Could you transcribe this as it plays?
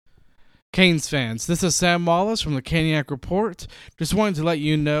Canes fans, this is Sam Wallace from the Caniac Report. Just wanted to let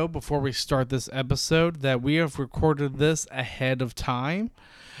you know before we start this episode that we have recorded this ahead of time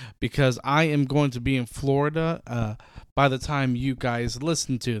because I am going to be in Florida by the time you guys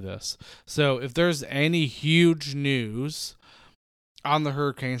listen to this. So if there's any huge news on the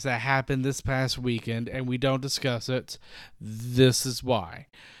hurricanes that happened this past weekend and we don't discuss it, this is why.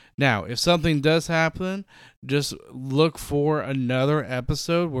 Now, if something does happen, just look for another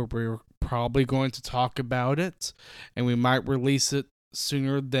episode where we're probably going to talk about it, and we might release it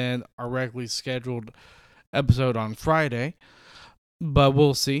sooner than our regularly scheduled episode on Friday, but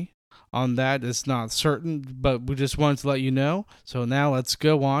we'll see. On that, it's not certain, but we just wanted to let you know. So now let's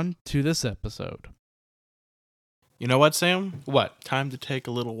go on to this episode. You know what, Sam? What? Time to take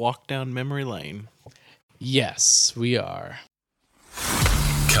a little walk down memory lane. Yes, we are.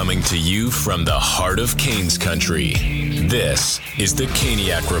 Coming to you from the heart of Canes country, this is the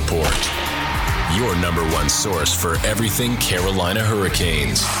Caniac Report. Your number one source for everything Carolina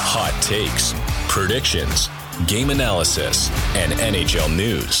Hurricanes, hot takes, predictions, game analysis, and NHL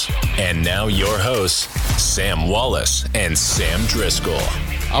news. And now your hosts, Sam Wallace and Sam Driscoll.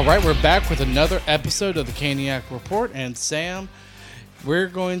 All right, we're back with another episode of the Caniac Report. And Sam, we're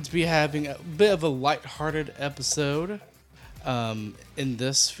going to be having a bit of a lighthearted episode in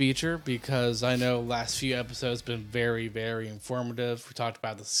this feature because I know last few episodes been very, very informative. We talked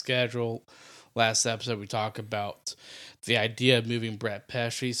about the schedule. Last episode, we talked about the idea of moving Brett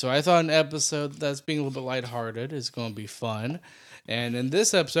Pesce. So I thought an episode that's being a little bit lighthearted is going to be fun. And in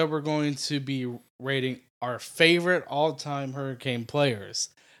this episode, we're going to be rating our favorite all-time Hurricane players,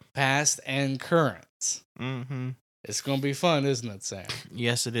 past and current. Mm-hmm. It's going to be fun, isn't it, Sam?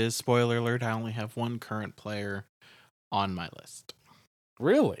 Yes, it is. Spoiler alert, I only have one current player on my list.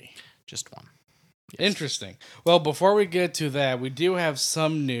 Really? Just one. Yes. Interesting. Well, before we get to that, we do have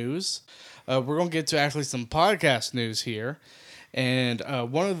some news. We're going to get to actually some podcast news here. And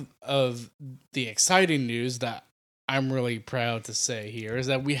one of the exciting news that I'm really proud to say here is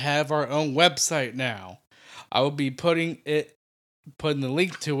that we have our own website now. I will be putting the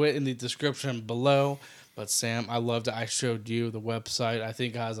link to it in the description below. But Sam, I love that I showed you the website. I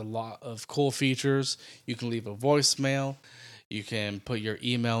think it has a lot of cool features. You can leave a voicemail. You can put your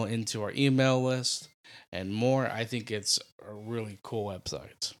email into our email list and more. I think it's a really cool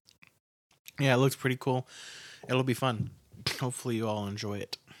website. Yeah, it looks pretty cool. It'll be fun. Hopefully you all enjoy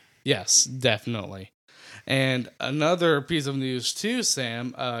it. Yes, definitely. And another piece of news too,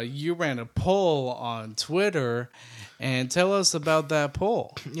 Sam, you ran a poll on Twitter. And tell us about that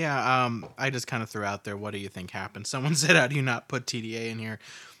poll. Yeah, I just kind of threw out there, what do you think happened? Someone said, how do you not put TDA in here?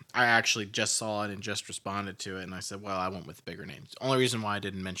 I actually just saw it and just responded to it. And I said, well, I went with bigger names. The only reason why I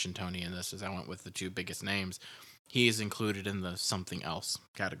didn't mention Tony in this is I went with the two biggest names. He is included in the something else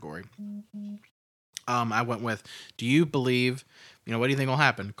category. Mm-hmm. I went with, do you believe, what do you think will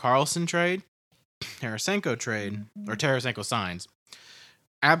happen? Karlsson trade, Tarasenko trade, or Tarasenko signs?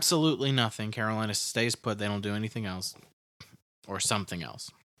 Absolutely nothing. Carolina stays put. They don't do anything else. Or something else.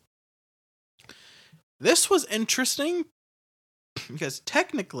 This was interesting because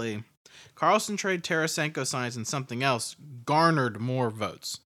technically, Karlsson trade, Tarasenko signs, and something else garnered more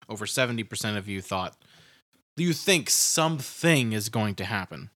votes. Over 70% of you think something is going to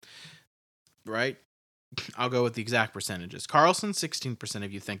happen. Right? I'll go with the exact percentages. Karlsson, 16%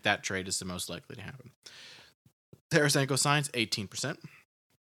 of you think that trade is the most likely to happen. Tarasenko signs, 18%.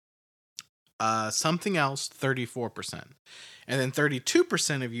 Something else, 34%. And then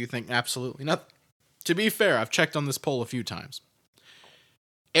 32% of you think absolutely nothing. To be fair, I've checked on this poll a few times.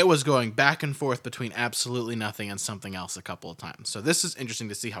 It was going back and forth between absolutely nothing and something else a couple of times. So this is interesting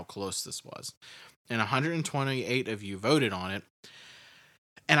to see how close this was. And 128 of you voted on it.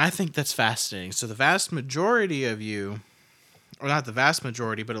 And I think that's fascinating. So the vast majority of you, or not the vast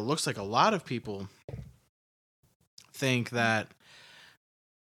majority, but it looks like a lot of people think that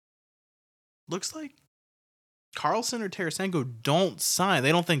looks like Karlsson or Tarasenko don't sign.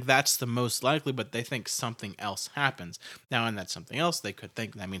 They don't think that's the most likely, but they think something else happens. Now, in that something else, they could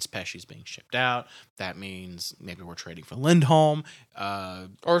think that means Pesce's being shipped out. That means maybe we're trading for Lindholm.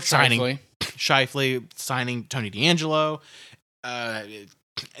 Or signing Scheifele, signing Tony DeAngelo.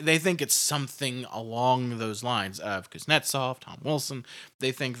 They think it's something along those lines of Kuznetsov, Tom Wilson.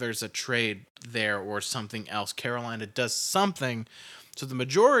 They think there's a trade there or something else. Carolina does something. So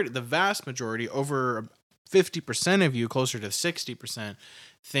the vast majority, over 50% of you, closer to 60%,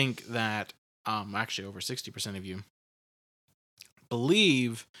 think that, actually over 60% of you,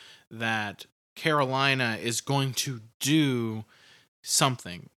 believe that Carolina is going to do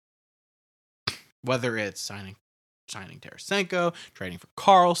something. Whether it's signing signing Tarasenko, trading for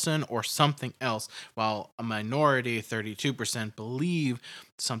Carlson, or something else, while a minority, 32%, believe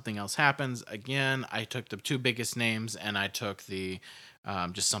something else happens. Again, I took the two biggest names, and I took the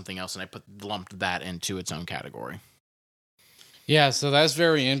just something else, and I lumped that into its own category. Yeah, so that's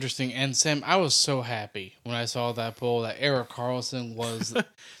very interesting. And Sam, I was so happy when I saw that poll that Erik Karlsson was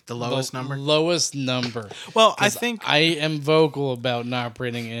the lowest number. Lowest number. Well, I think I am vocal about not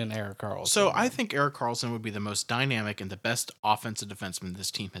bringing in Erik Karlsson. So I think Erik Karlsson would be the most dynamic and the best offensive defenseman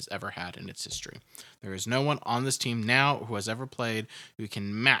this team has ever had in its history. There is no one on this team now who has ever played who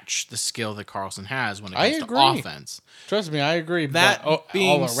can match the skill that Karlsson has when it comes to offense. Trust me, I agree. That being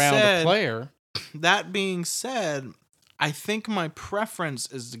all around said, the player. That being said, I think my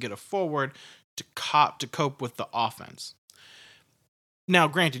preference is to get a forward to cope with the offense. Now,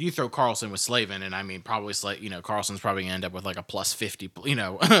 granted, you throw Karlsson with Slavin, and I mean, probably Karlsson's probably gonna end up with like a plus 50,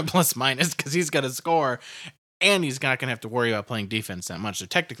 plus minus, because he's got to score, and he's not gonna have to worry about playing defense that much. So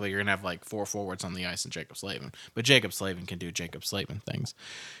technically, you're gonna have like 4 forwards on the ice and Jacob Slavin, but Jacob Slavin can do Jacob Slavin things.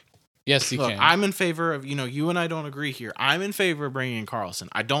 Yes, he can. I'm in favor of, you and I don't agree here. I'm in favor of bringing in Karlsson.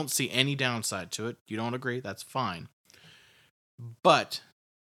 I don't see any downside to it. You don't agree? That's fine. But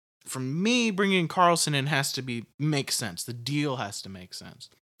for me, bringing Karlsson in has to make sense. The deal has to make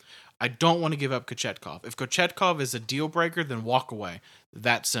sense. I don't want to give up Kochetkov. If Kochetkov is a deal breaker, then walk away.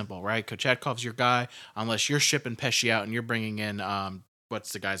 That simple, right? Kochetkov's your guy, unless you're shipping Pesce out and you're bringing in,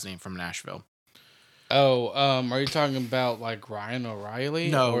 what's the guy's name from Nashville? Oh, are you talking about like Ryan O'Reilly?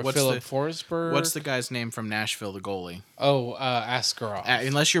 No, or Philip Forsberg? What's the guy's name from Nashville, the goalie? Oh, Askarov.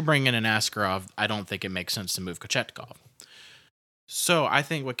 Unless you're bringing in Askarov, I don't think it makes sense to move Kochetkov. So I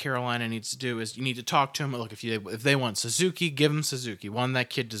think what Carolina needs to do is you need to talk to him. Look, if they want Suzuki, give him Suzuki. That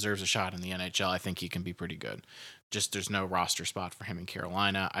kid deserves a shot in the NHL. I think he can be pretty good. Just there's no roster spot for him in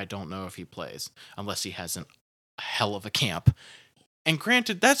Carolina. I don't know if he plays unless he has a hell of a camp. And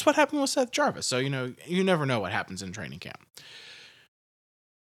granted, that's what happened with Seth Jarvis. So, you never know what happens in training camp.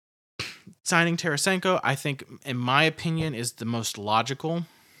 Signing Tarasenko, I think, in my opinion, is the most logical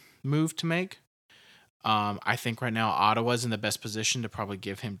move to make. I think right now Ottawa's in the best position to probably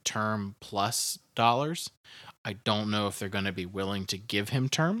give him term plus dollars. I don't know if they're going to be willing to give him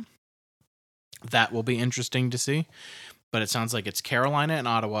term. That will be interesting to see. But it sounds like it's Carolina and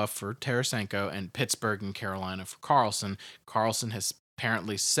Ottawa for Tarasenko and Pittsburgh and Carolina for Karlsson. Karlsson has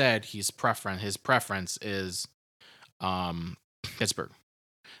apparently said his preference is Pittsburgh.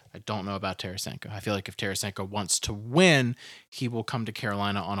 I don't know about Tarasenko. I feel like if Tarasenko wants to win, he will come to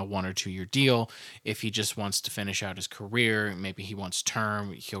Carolina on a 1 or 2 year deal. If he just wants to finish out his career, maybe he wants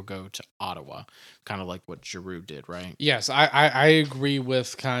term, he'll go to Ottawa. Kind of like what Giroux did, right? Yes, I agree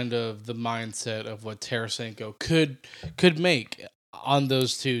with kind of the mindset of what Tarasenko could make on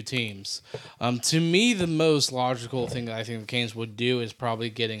those two teams. To me, the most logical thing that I think the Canes would do is probably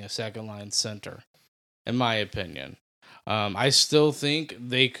getting a second line center, in my opinion. I still think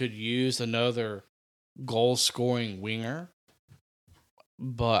they could use another goal-scoring winger,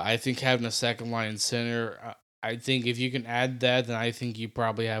 but I think having a second-line center, I think if you can add that, then I think you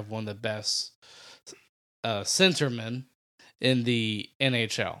probably have one of the best centermen in the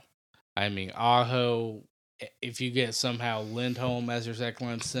NHL. I mean, Aho, if you get somehow Lindholm as your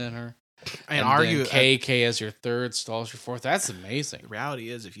second-line center, and then KK as your third, Staal's your fourth, that's amazing. The reality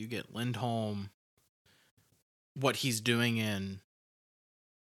is, if you get Lindholm, what he's doing in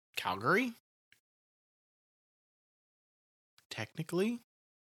Calgary, technically,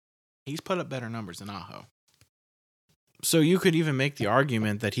 he's put up better numbers than Aho. So you could even make the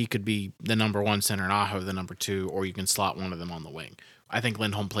argument that he could be the number 1 center and Aho the number 2, or you can slot one of them on the wing. I think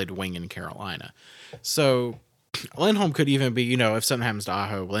Lindholm played wing in Carolina. So Lindholm could even be, if something happens to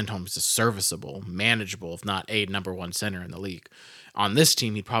Aho, Lindholm's a serviceable, manageable, if not a number 1 center in the league. On this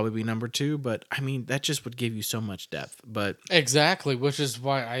team, he'd probably be number 2, but I mean, that just would give you so much depth. But exactly, which is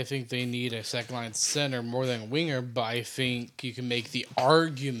why I think they need a second line center more than a winger. But I think you can make the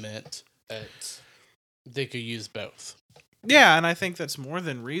argument that they could use both. Yeah, and I think that's more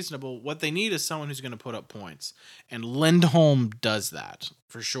than reasonable. What they need is someone who's going to put up points, and Lindholm does that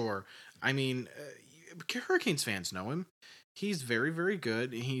for sure. I mean, Hurricanes fans know him. He's very, very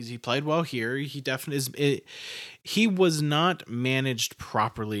good. He played well here. He definitely is. He was not managed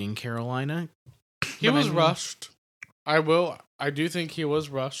properly in Carolina. He was rushed. I do think he was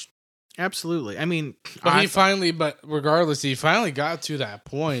rushed. Absolutely. I mean, but regardless, he finally got to that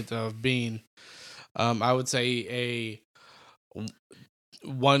point of being, I would say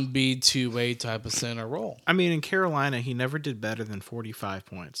 1B, 2A type of center role. I mean, in Carolina, he never did better than 45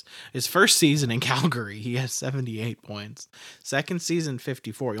 points. His first season in Calgary, he has 78 points. Second season,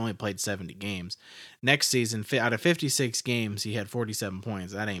 54. He only played 70 games. Next season, out of 56 games, he had 47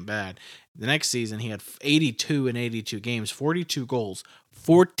 points. That ain't bad. The next season, he had 82 in 82 games, 42 goals.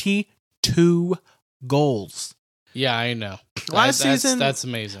 42 goals. Yeah, I know. Last season, that's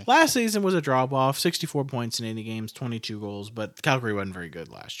amazing. Last season was a drop off, 64 points in 80 games, 22 goals, but Calgary wasn't very good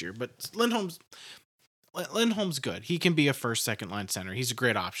last year. But Lindholm's good. He can be a first, second line center. He's a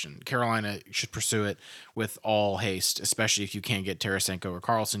great option. Carolina should pursue it with all haste, especially if you can't get Tarasenko or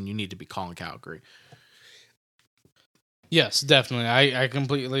Carlson. You need to be calling Calgary. Yes, definitely. I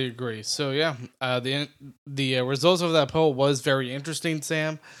completely agree. So yeah, the results of that poll was very interesting,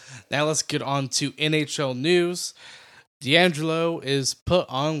 Sam. Now let's get on to NHL news. DeAngelo is put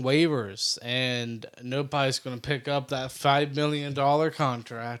on waivers, and nobody's going to pick up that $5 million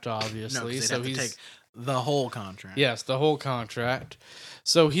contract, obviously. No, so he's take the whole contract. Yes, the whole contract.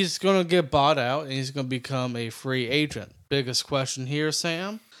 So he's going to get bought out, and he's going to become a free agent. Biggest question here,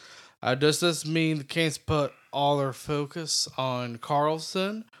 Sam. Does this mean the Canes put all their focus on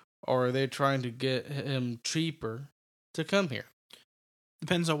Carlson, or are they trying to get him cheaper to come here?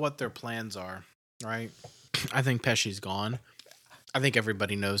 Depends on what their plans are, right? I think Pesci's gone. I think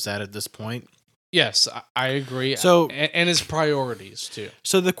everybody knows that at this point. Yes, I agree. So, and his priorities too.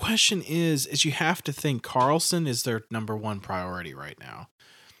 So the question is you have to think Carlson is their number one priority right now.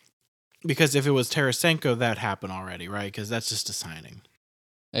 Because if it was Tarasenko, that happened already, right? Because that's just a signing.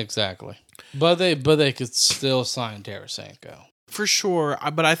 Exactly. But they could still sign Tarasenko. For sure,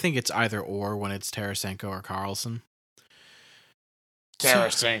 but I think it's either or when it's Tarasenko or Carlson.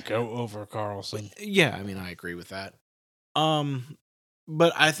 Tarasenko over Carlson. Yeah, I mean, I agree with that.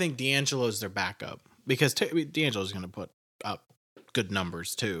 But I think DeAngelo's their backup because DeAngelo's going to put up good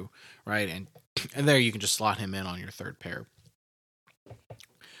numbers too, right? And there you can just slot him in on your third pair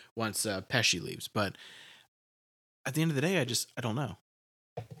once Pesci leaves. But at the end of the day, I don't know.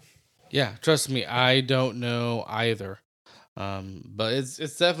 Yeah, trust me, I don't know either. But it's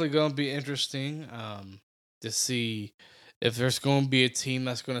definitely going to be interesting to see if there's going to be a team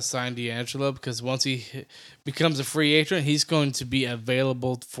that's going to sign DeAngelo, because once he becomes a free agent, he's going to be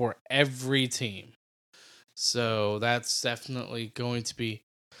available for every team. So that's definitely going to be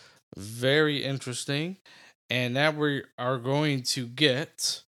very interesting. And now we are going to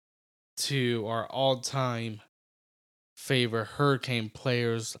get to our all-time favorite Hurricane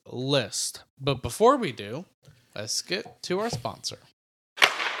players list. But before we do, let's get to our sponsor.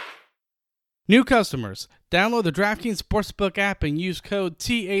 New customers, download the DraftKings Sportsbook app and use code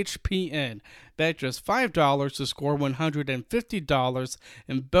THPN. Bet just $5 to score $150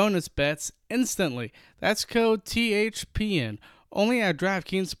 in bonus bets instantly. That's code THPN, only at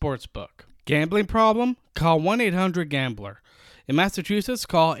DraftKings Sportsbook. Gambling problem? Call 1-800-GAMBLER. In Massachusetts,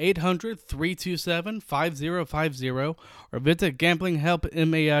 call 800-327-5050 or visit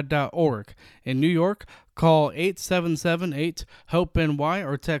gamblinghelpma.org. In New York, call 877-8-HOPE-NY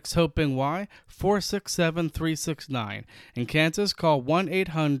or text HOPE-NY 467-369. In Kansas, call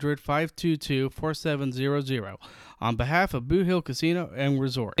 1-800-522-4700 on behalf of Boo Hill Casino and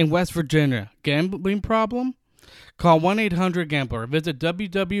Resort. In West Virginia, gambling problem? Call 1-800-GAMBLER. Visit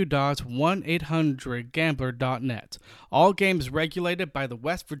www.1800gambler.net. All games regulated by the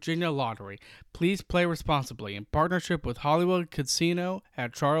West Virginia Lottery. Please play responsibly in partnership with Hollywood Casino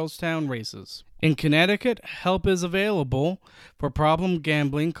at Charlestown Races. In Connecticut, help is available. For problem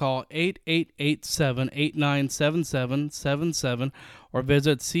gambling, call 888-789-7777 or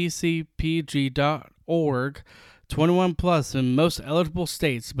visit ccpg.org. 21 plus in most eligible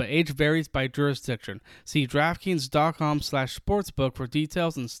states, but age varies by jurisdiction. See DraftKings.com/sportsbook for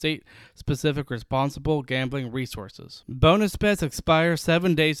details and state-specific responsible gambling resources. Bonus bets expire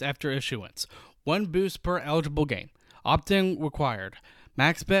 7 days after issuance. 1 boost per eligible game. Opt-in required.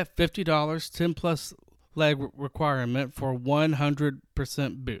 Max bet $50, 10-plus leg requirement for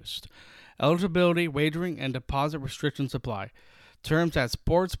 100% boost. Eligibility, wagering, and deposit restrictions apply. Terms at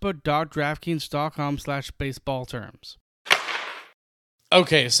sportsbook.draftkings.com/baseball terms.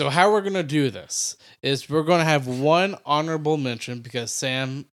 Okay, so how we're going to do this is we're going to have one honorable mention because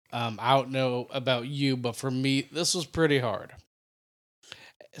Sam, I don't know about you, but for me, this was pretty hard.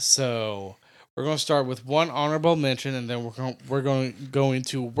 So we're going to start with one honorable mention, and then we're going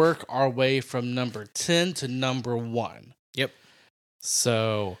to work our way from number 10 to number 1. Yep.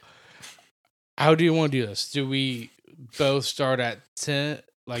 So how do you want to do this? Do we both start at 10?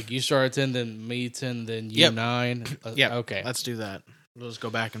 Like you start at 10, then me 10, then you 9? Yeah. Okay. Let's do that. We'll just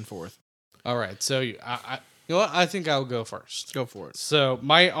go back and forth. All right. So You know what? I think I'll go first. Go for it. So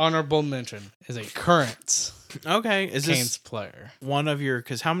my honorable mention is a current Okay. Is Canes this player. one of your?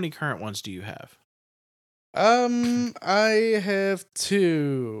 Because how many current ones do you have? I have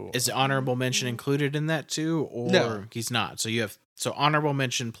 2. Is the honorable mention included in that too, or No. he's not? So you have honorable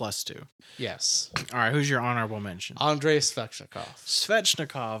mention plus 2. Yes. All right. Who's your honorable mention? Andrei Svechnikov.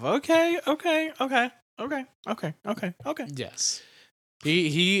 Svechnikov. Okay. Yes.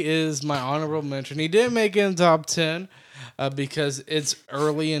 He is my honorable mention. He didn't make it in top 10 because it's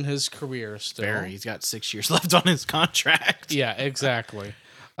early in his career still. Barry, he's got 6 years left on his contract. Yeah, exactly.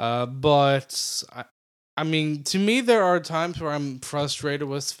 But I mean, to me, there are times where I'm frustrated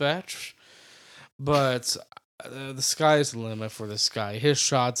with Svetch, but the sky's the limit for this guy. His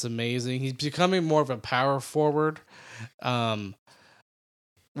shot's amazing. He's becoming more of a power forward,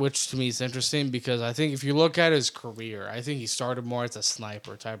 which to me is interesting because I think if you look at his career, I think he started more as a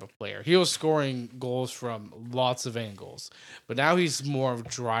sniper type of player. He was scoring goals from lots of angles, but now he's more of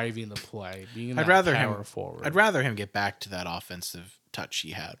driving the play, being that power forward. I'd rather him get back to that offensive touch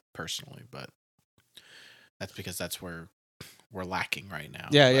he had personally, but that's because that's where we're lacking right now.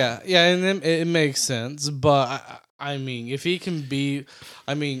 Yeah, and it makes sense. But I mean, if he can be,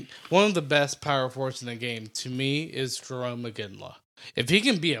 one of the best power forwards in the game to me is Jerome McGinley. If he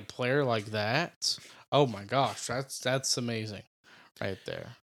can be a player like that, oh my gosh, that's amazing, right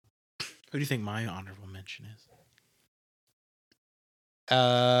there. Who do you think my honorable mention is?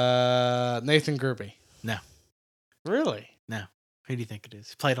 Nathan Gerbe. No. Really? No. Who do you think it is?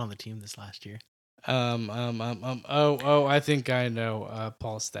 He played on the team this last year. I think I know.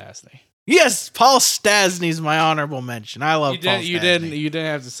 Paul Stastny. Yes, Paul Stastny's my honorable mention. I love Paul Stastny. You didn't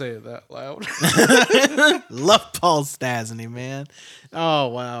have to say it that loud. Love Paul Stastny, man. Oh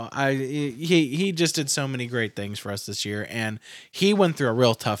wow, he just did so many great things for us this year, and he went through a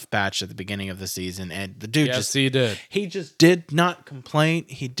real tough patch at the beginning of the season, and the dude he just did not complain.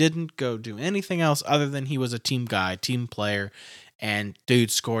 He didn't go do anything else other than he was a team guy, team player, and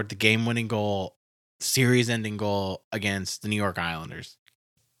dude scored the game-winning goal, series-ending goal against the New York Islanders.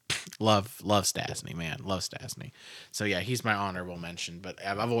 Love Stastny, man. Love Stastny. So yeah, he's my honorable mention, but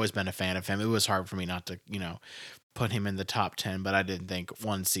I've always been a fan of him. It was hard for me not to, put him in the top 10, but I didn't think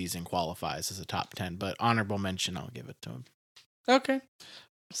one season qualifies as a top 10, but honorable mention, I'll give it to him. Okay.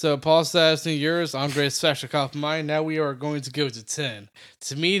 So Paul Stastny, yours, Andrei Svechnikov, mine. Now we are going to go to 10.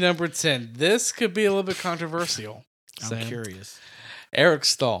 To me, number 10. This could be a little bit controversial. I'm curious. Eric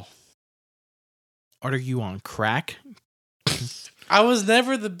Staal. Are you on crack? I was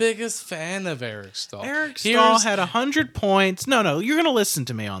never the biggest fan of Eric Staal. Eric Staal had 100 points. No, you're going to listen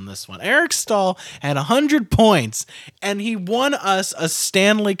to me on this one. Eric Staal had 100 points, and he won us a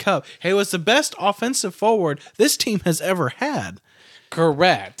Stanley Cup. He was the best offensive forward this team has ever had.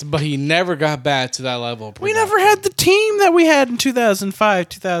 Correct, but he never got back to that level of production. We never had the team that we had in 2005,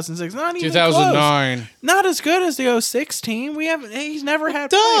 2006. Not even 2009. Close. Not as good as the 06 team. He's never had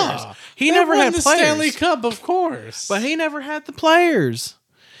players. He never had the players. Stanley Cup, of course. But he never had the players.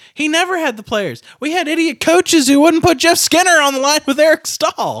 We had idiot coaches who wouldn't put Jeff Skinner on the line with Eric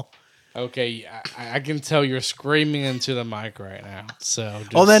Staal. Okay, I can tell you're screaming into the mic right now. So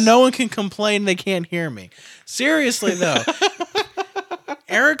then no one can complain they can't hear me. Seriously, though.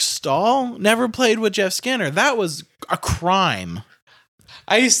 Eric Staal never played with Jeff Skinner. That was a crime.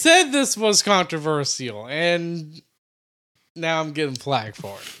 I said this was controversial, and now I'm getting flagged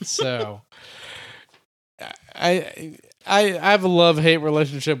for it. So I have a love-hate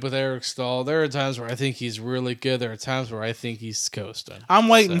relationship with Eric Staal. There are times where I think he's really good. There are times where I think he's coasting. I'm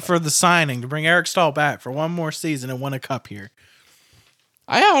waiting for the signing to bring Eric Staal back for one more season and win a cup here.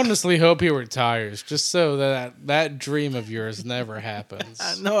 I honestly hope he retires, just so that dream of yours never happens.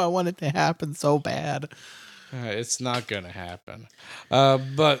 I know, I want it to happen so bad. It's not going to happen.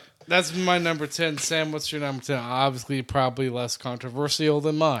 But that's my number 10. Sam, what's your number 10? Obviously, probably less controversial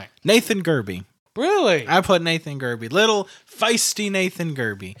than mine. Nathan Gerbe. Really? I put Nathan Gerbe. Little feisty Nathan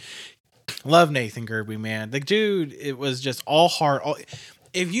Gerbe. Love Nathan Gerbe, man. The dude, it was just all heart.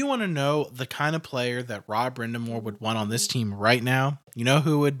 If you want to know the kind of player that Rod Brind'Amour would want on this team right now, you know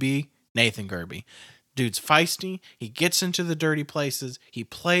who would be? Nathan Gerbe. Dude's feisty. He gets into the dirty places. He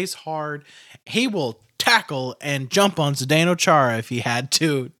plays hard. He will tackle and jump on Zdeno Chara if he had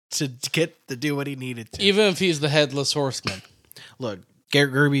to get to do what he needed to. Even if he's the headless horseman. Look,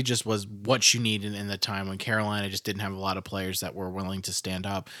 Garrett Gerbe just was what you needed in the time when Carolina just didn't have a lot of players that were willing to stand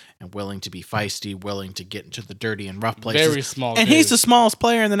up and willing to be feisty, willing to get into the dirty and rough places. Very small. And he's the smallest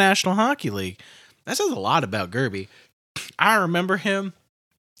player in the National Hockey League. That says a lot about Gerbe. I remember him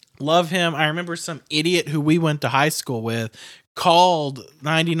Love him. I remember some idiot who we went to high school with called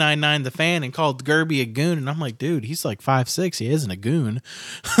 99.9 The Fan and called Gerby a goon. And I'm like, dude, he's like 5'6". He isn't a goon.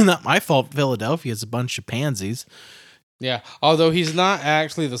 Not my fault. Philadelphia's a bunch of pansies. Yeah, although he's not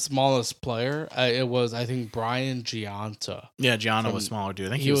actually the smallest player. It was, I think, Brian Gianta. Yeah, Gianna was smaller, dude. I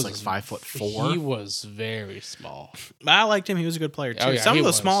think he was like 5'4". He was very small. I liked him. He was a good player, too. Oh, yeah, Some of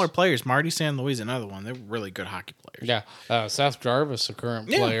the smaller players, Marty San Luis, another one, they're really good hockey players. Yeah, Seth Jarvis, a current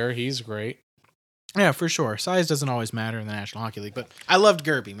player, he's great. Yeah, for sure. Size doesn't always matter in the National Hockey League, but I loved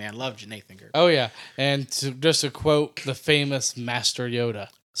Gerby, man. Loved Nathan Gerby. Oh, yeah. And just to quote the famous Master Yoda,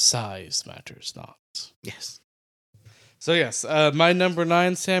 size matters not. Yes. So, yes, my number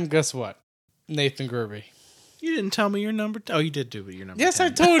 9, Sam, guess what? Nathan Gerby. You didn't tell me your number. Oh, you did do your number. Yes, 10. I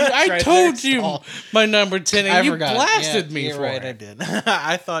told you. I told you my number 10, and you blasted me for it. I did.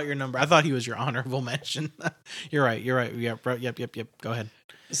 I thought he was your honorable mention. You're right. Yep. Go ahead.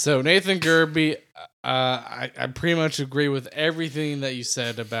 So Nathan Gerby, I pretty much agree with everything that you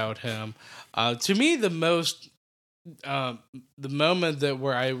said about him. To me, the moment that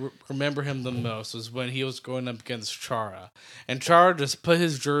where I remember him the most was when he was going up against Chara, and Chara just put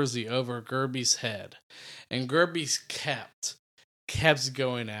his jersey over Gerby's head, and Gerby kept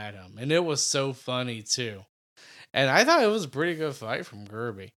going at him, and it was so funny too. And I thought it was a pretty good fight from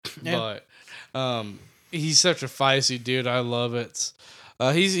Gerby, but he's such a feisty dude. I love it.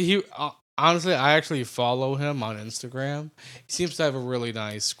 Honestly, I actually follow him on Instagram. He seems to have a really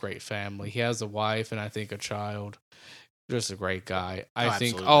nice, great family. He has a wife and I think a child. Just a great guy. I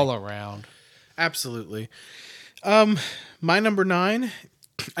think all around. Absolutely. My number 9.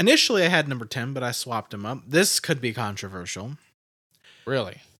 Initially, I had number 10, but I swapped him up. This could be controversial.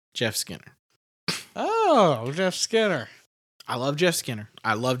 Really? Jeff Skinner. Oh, Jeff Skinner. I love Jeff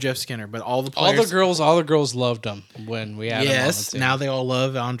Skinner, but all the girls loved him when we had him on the team. Now they all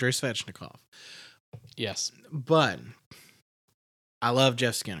love Andrei Svechnikov. Yes. But I love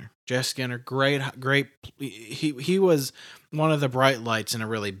Jeff Skinner. Jeff Skinner, great. He was one of the bright lights in a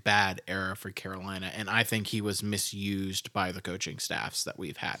really bad era for Carolina, and I think he was misused by the coaching staffs that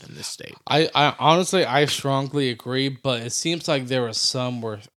we've had in this state. I honestly, I strongly agree, but it seems like there was some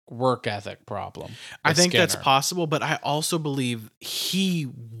work ethic problem. I think that's possible, but I also believe he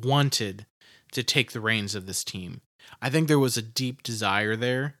wanted to take the reins of this team. I think there was a deep desire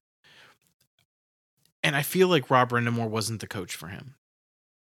there, and I feel like Rob Brindamore wasn't the coach for him.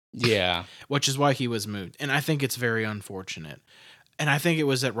 Yeah. Which is why he was moved. And I think it's very unfortunate. And I think it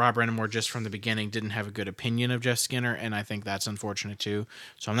was that Rob Brindamore just from the beginning didn't have a good opinion of Jeff Skinner, and I think that's unfortunate too.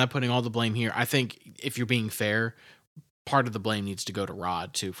 So I'm not putting all the blame here. I think if you're being fair, part of the blame needs to go to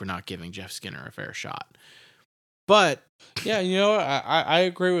Rod too for not giving Jeff Skinner a fair shot. But yeah, you know, I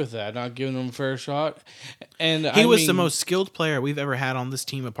agree with that, not giving him a fair shot. And he was the most skilled player we've ever had on this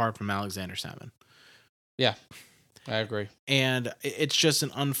team apart from Alexander Salmon. Yeah. I agree. And it's just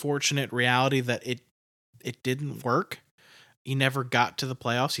an unfortunate reality that it didn't work. He never got to the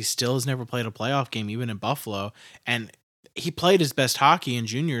playoffs. He still has never played a playoff game, even in Buffalo. And he played his best hockey in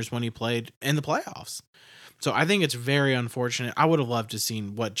juniors when he played in the playoffs. So I think it's very unfortunate. I would have loved to have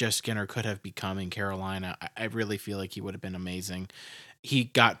seen what Jeff Skinner could have become in Carolina. I really feel like he would have been amazing. He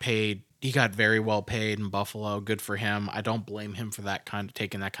got paid. He got very well paid in Buffalo. Good for him. I don't blame him for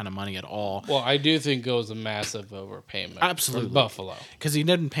taking that kind of money at all. Well, I do think it was a massive overpayment. Absolutely. For Buffalo. Because he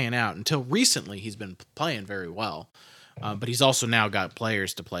didn't pan out. Until recently, he's been playing very well. But he's also now got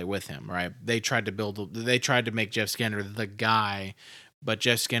players to play with him, right? They tried to make Jeff Skinner the guy, but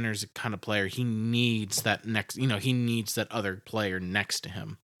Jeff Skinner's the kind of player he needs that other player next to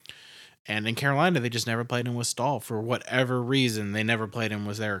him. And in Carolina, they just never played him with Stahl. For whatever reason, they never played him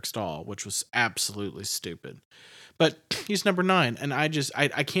with Eric Stahl, which was absolutely stupid. But he's number 9, and I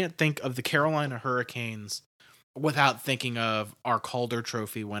can't think of the Carolina Hurricanes without thinking of our Calder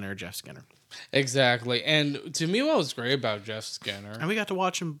Trophy winner, Jeff Skinner. Exactly. And to me, what was great about Jeff Skinner... And we got to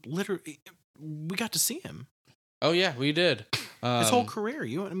watch him, we got to see him. Oh, yeah, we did. His whole career.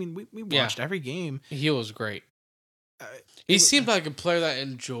 We watched every game. He was great. He seemed like a player that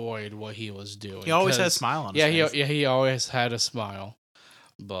enjoyed what he was doing. He always had a smile on his face. He always had a smile.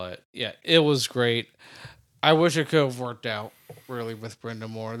 But, yeah, it was great. I wish it could have worked out, really, with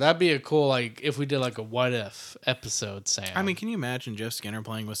Brindamore. That'd be a cool, if we did, a what-if episode, Sam. I mean, can you imagine Jeff Skinner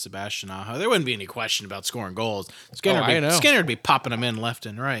playing with Sebastian Aho? There wouldn't be any question about scoring goals. Skinner would be popping them in left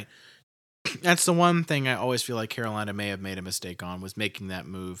and right. That's the one thing I always feel like Carolina may have made a mistake on, was making that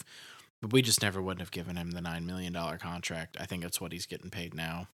move. But we just never wouldn't have given him the $9 million contract. I think that's what he's getting paid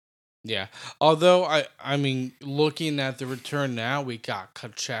now. Yeah. Although, I mean, looking at the return now, we got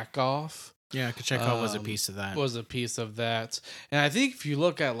Kochetkov Yeah, Kochetkov was a piece of that. Was a piece of that. And I think if you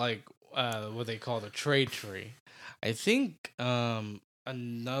look at like what they call the trade tree, I think I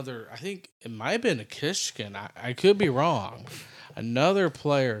think it might have been a Kishkin. I could be wrong. Another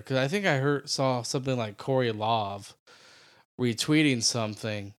player, because I think I saw something like Corey Love retweeting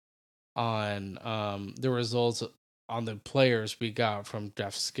something on the results on the players we got from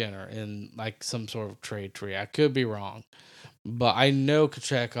Jeff Skinner in like some sort of trade tree. I could be wrong, but I know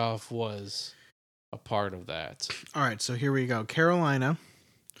Kochetkov was a part of that. All right, so here we go. Carolina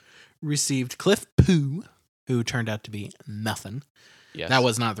received Cliff Pooh, who turned out to be nothing. Yes. That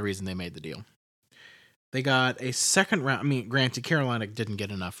was not the reason they made the deal. They got a second round. I mean, granted, Carolina didn't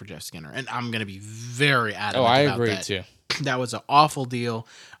get enough for Jeff Skinner, and I'm going to be very adamant I about agree that. too. That was an awful deal.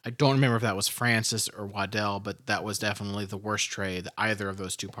 I don't remember if that was Francis or Waddell, but that was definitely the worst trade that either of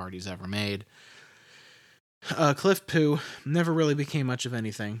those two parties ever made. Cliff Pooh never really became much of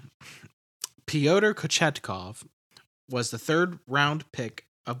anything. Pyotr Kochetkov was the third round pick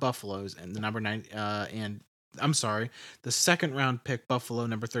of Buffalo's and the second round pick Buffalo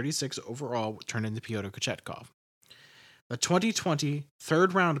number 36 overall turned into Pyotr Kochetkov. The 2020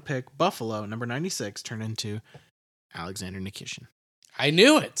 third round pick Buffalo number 96 turned into Alexander Nikishin. I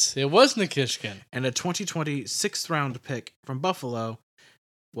knew it. It was Nikishkin. And a 2020 sixth round pick from Buffalo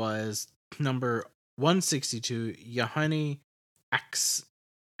was number 162 Yohani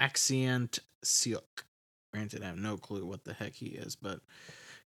Aksiant-Siuk. Granted, I have no clue what the heck he is, but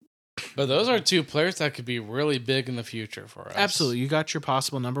those are two players that could be really big in the future for us. absolutely, you got your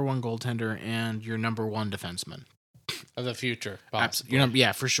possible number one goaltender and your number one defenseman Of the future. Absolutely,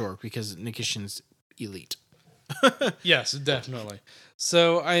 yeah, for sure, because Nikishin's elite. Yes, definitely.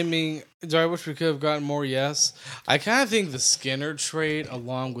 So, I mean, do I wish we could have gotten more? Yes. I kind of think the Skinner trade,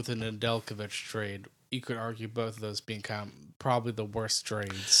 along with the Nedeljkovic trade, you could argue both of those being kind of probably the worst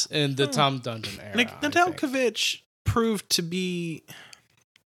trades in the Tom Dundon era. Nedeljkovic proved to be.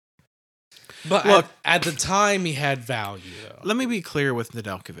 But Look, at the time, he had value, though. Let me be clear with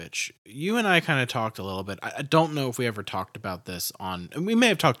Nedeljkovic. You and I kind of talked a little bit. I don't know if we ever talked about this we may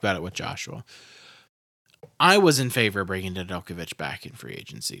have talked about it with Joshua. I was in favor of bringing Nedeljkovic back in free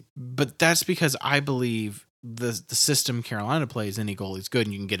agency, but that's because I believe the system Carolina plays, any goalie's good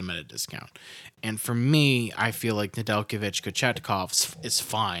and you can get him at a discount. And for me, I feel like Nedeljkovic, Kochetkov is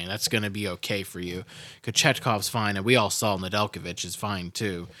fine. That's going to be okay for you. Kochetkov's fine, and we all saw Nedeljkovic is fine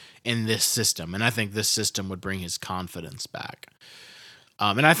too in this system. And I think this system would bring his confidence back.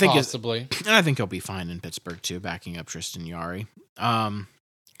 And I think possibly, and I think he'll be fine in Pittsburgh too, backing up Tristan Jarry.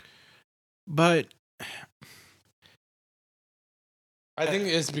 But I think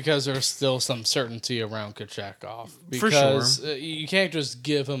it's because there's still some certainty around Kochetkov. For Because sure. You can't just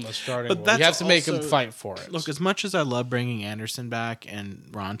give him a starting But role. that's You have to make him also- fight for it. Look, as much as I love bringing Anderson back and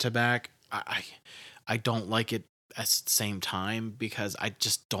Ronta back, I don't like it at the same time because I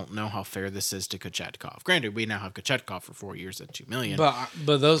just don't know how fair this is to Kochetkov. Granted, we now have Kochetkov for 4 years at $2 million.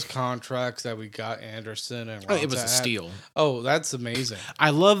 But those contracts that we got Anderson and it was Ronta a at- steal. Oh, that's amazing. I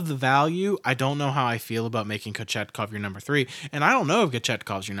love the value. I don't know how I feel about making Kochetkov your number 3, and I don't know if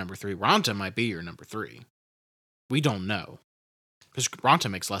Kochetkov's your number 3. Ronta might be your number 3. We don't know because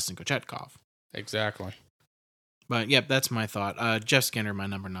Ronta makes less than Kochetkov. Exactly. But yep, that's my thought. Jeff Skinner, my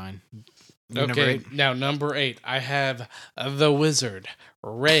number 9. Number Okay, 8. now number 8, I have the Wizard,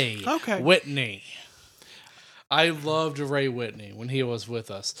 Ray Whitney. I loved Ray Whitney when he was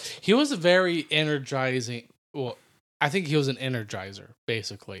with us. He was a very energizing. Well, I think he was an energizer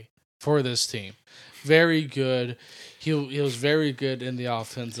basically for this team. Very good. He was very good in the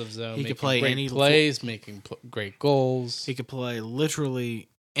offensive zone. He could making play great any plays, making great goals. He could play literally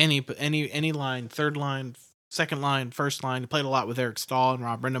any line, third line, second line, first line. He played a lot with Eric Stahl and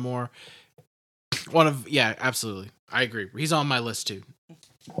Rob Brindamore. Absolutely. I agree. He's on my list too.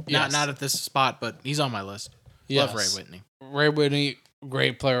 Yes. Not at this spot, but he's on my list. Love Ray Whitney. Ray Whitney,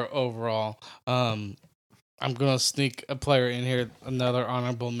 great player overall. I'm gonna sneak a player in here. Another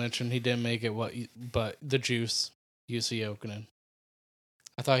honorable mention. He didn't make it, but the Juice, UC Jokinen.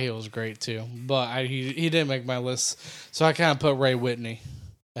 I thought he was great too, but he didn't make my list, so I kind of put Ray Whitney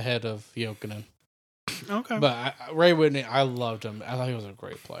ahead of Jokinen. Okay, But Ray Whitney, I loved him. I thought he was a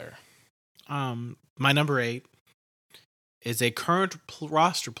great player. My number 8 is a current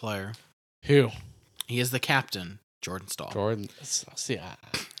roster player. Who? He is the captain, Jordan Stahl. Jordan. See,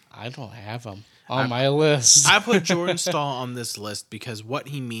 I don't have him on my list. I put Jordan Stahl on this list because what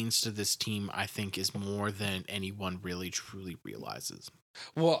he means to this team, I think, is more than anyone really truly realizes.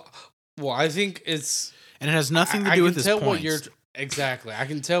 Well, I think it's. And it has nothing to do with his points. Exactly. I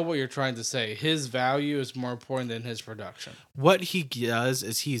can tell what you're trying to say. His value is more important than his production. What he does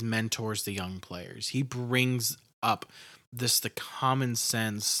is he mentors the young players. He brings up the common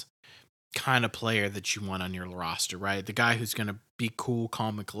sense kind of player that you want on your roster, right? The guy who's going to be cool,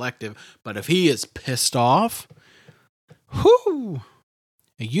 calm, and collective. But if he is pissed off, whoo,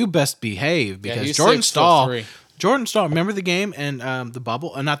 you best behave, because Jordan Staal, remember the game and the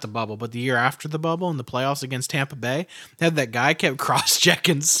bubble, not the bubble, but the year after the bubble in the playoffs against Tampa Bay, had that guy kept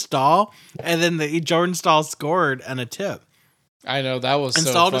cross-checking Staal, and then Jordan Staal scored on a tip. I know, that was and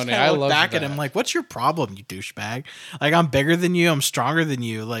so Staal funny. just kind of looked back at him like, "What's your problem, you douchebag? Like, I'm bigger than you, I'm stronger than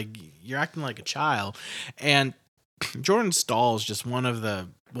you. Like, you're acting like a child." And Jordan Staal is just one of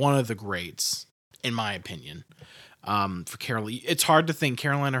the greats, in my opinion. For Carolina, it's hard to think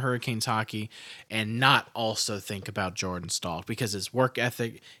Carolina Hurricanes hockey and not also think about Jordan Staal, because his work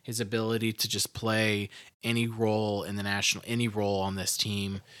ethic, his ability to just play any role in the national, any role on this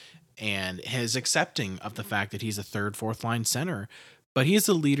team, and his accepting of the fact that he's a third, fourth line center, but he's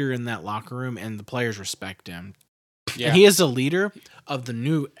a leader in that locker room and the players respect him. Yeah. And he is a leader of the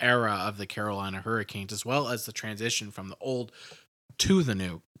new era of the Carolina Hurricanes, as well as the transition from the old to the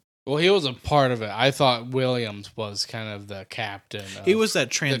new. Well, he was a part of it. I thought Williams was kind of the captain. He was that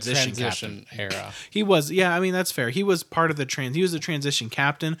transition era. He was, yeah, I mean, that's fair. He was part of he was the transition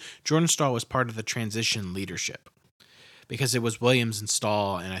captain. Jordan Staal was part of the transition leadership, because it was Williams and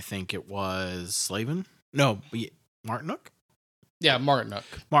Staal, and I think it was Slavin. No, Martinook? Yeah,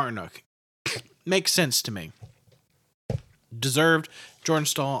 Martinook. Makes sense to me. Deserved. Jordan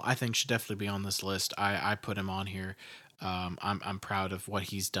Staal, I think, should definitely be on this list. I put him on here. I'm proud of what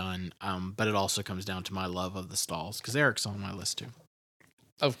he's done, but it also comes down to my love of the Staals, because Eric's on my list too.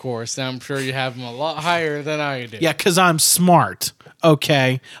 Of course, I'm sure you have him a lot higher than I do. Yeah, because I'm smart.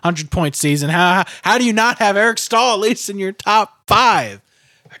 Okay, 100-point season. How do you not have Eric Staal at least in your top 5?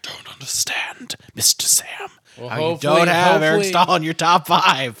 I don't understand, Mr. Sam. Well, how you don't have Eric Staal in your top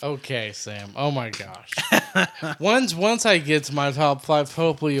 5. Okay, Sam. Oh my gosh. once I get to my top 5,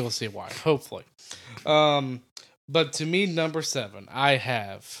 hopefully you'll see why. Hopefully. But to me, number 7, I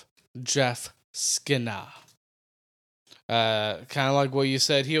have Jeff Skinner. Kind of like what you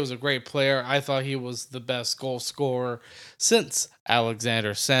said, he was a great player. I thought he was the best goal scorer since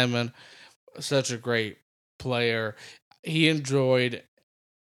Alexander Salmon. Such a great player. He enjoyed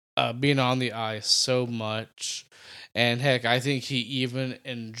being on the ice so much. And heck, I think he even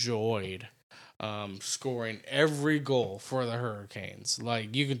enjoyed scoring every goal for the Hurricanes.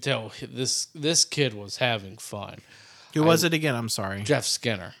 Like, you can tell this kid was having fun. Who was it again? I'm sorry. Jeff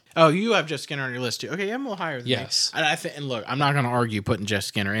Skinner. Oh, you have Jeff Skinner on your list too. Okay, I'm a little higher than yes. me. And look, I'm not going to argue putting Jeff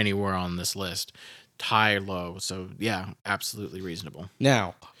Skinner anywhere on this list, high or low. So yeah, absolutely reasonable.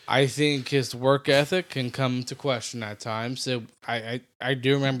 Now, I think his work ethic can come to question at times. So I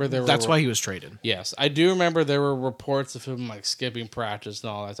do remember that's why he was traded. Yes, I do remember there were reports of him like skipping practice and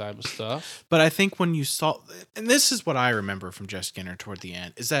all that type of stuff. But I think when you saw, and this is what I remember from Jeff Skinner toward the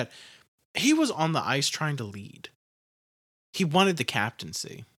end, is that he was on the ice trying to lead. He wanted the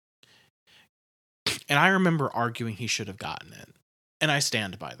captaincy. And I remember arguing he should have gotten it. And I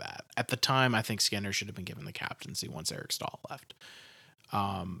stand by that. At the time, I think Skinner should have been given the captaincy once Eric Staal left.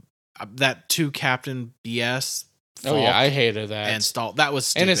 That 2-captain BS. Oh yeah, I hated that. And Staal, that was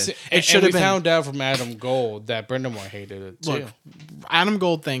stupid. And it should have been. We found out from Adam Gold that Brendan Moore hated it too. Look, Adam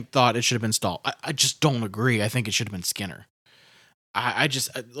Gold thought it should have been Staal. I just don't agree. I think it should have been Skinner.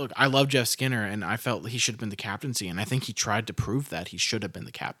 Look, I love Jeff Skinner, and I felt he should have been the captaincy, and I think he tried to prove that he should have been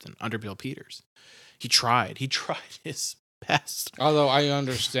the captain under Bill Peters. He tried his best. Although I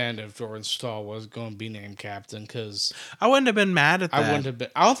understand if Jordan Staal was going to be named captain, because I wouldn't have been mad at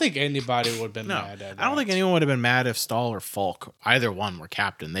that. I don't think anybody would have been mad at that. I don't think anyone would have been mad if Staal or Falk, either one, were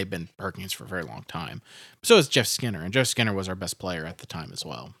captain. They've been Hurricanes for a very long time. So is Jeff Skinner, and Jeff Skinner was our best player at the time as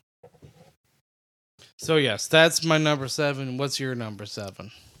well. So yes, that's my number 7. What's your number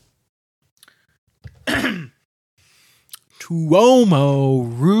 7?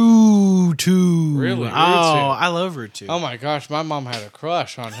 Tuomo Ruutu. Really? Oh, I love Ruutu. Oh my gosh, my mom had a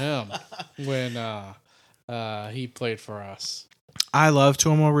crush on him when he played for us. I love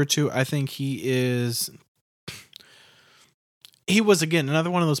Tuomo Ruutu. I think he was, again,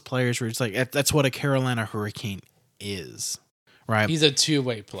 another one of those players where it's like, that's what a Carolina Hurricane is. Right. He's a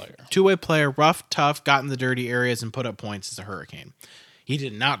two-way player. Two-way player, rough, tough, got in the dirty areas and put up points as a Hurricane. He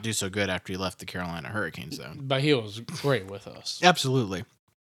did not do so good after he left the Carolina Hurricanes, though. But he was great with us. Absolutely.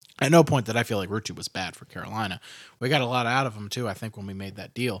 At no point did I feel like Ruutu was bad for Carolina. We got a lot out of him, too, I think, when we made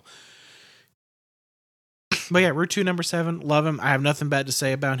that deal. But yeah, Ruutu, number 7, love him. I have nothing bad to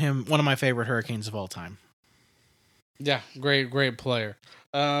say about him. One of my favorite Hurricanes of all time. Yeah, great player.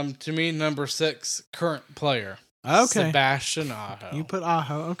 To me, number 6, current player. Okay. Sebastian Aho. You put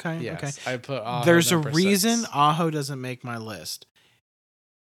Aho. Okay. Yes, Okay. I put Aho. There's a number reason 6. Aho doesn't make my list.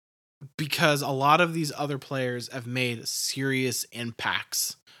 Because a lot of these other players have made serious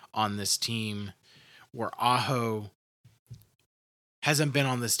impacts on this team where Aho hasn't been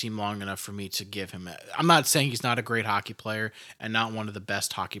on this team long enough for me to give him I'm not saying he's not a great hockey player and not one of the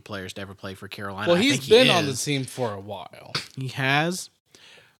best hockey players to ever play for Carolina. Well, I he's think been he on the is. team for a while. He has.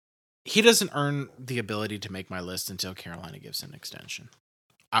 He doesn't earn the ability to make my list until Carolina gives him an extension.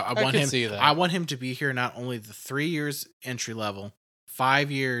 I want can him. see that. I want him to be here not only the 3 years entry level, 5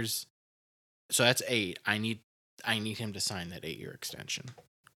 years. So that's 8. I need him to sign that 8-year extension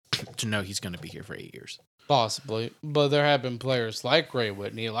to know he's going to be here for 8 years. Possibly, but there have been players like Ray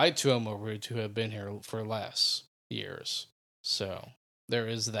Whitney, like Tuomo Root, who have been here for less years. So there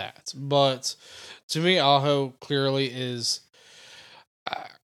is that. But to me, Aho clearly is.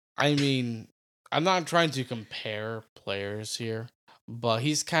 I mean, I'm not trying to compare players here, but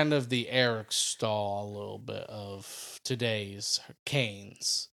he's kind of the Eric Stahl a little bit of today's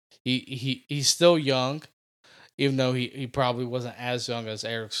Canes. He's still young, even though he probably wasn't as young as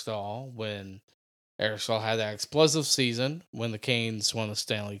Eric Stahl when Eric Stahl had that explosive season when the Canes won the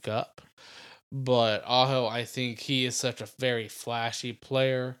Stanley Cup. But Aho, I think he is such a very flashy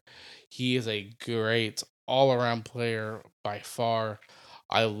player. He is a great all-around player by far.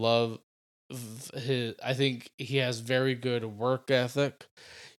 I love I think he has very good work ethic.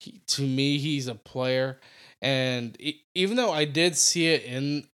 To me, he's a player. And even though I did see it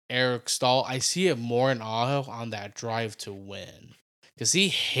in Eric Stahl, I see it more in Aho on that drive to win. Because he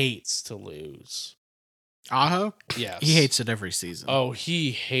hates to lose. Aho? Yes. He hates it every season. Oh,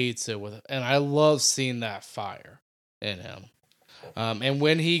 he hates it and I love seeing that fire in him. And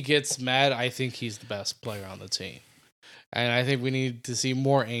when he gets mad, I think he's the best player on the team. And I think we need to see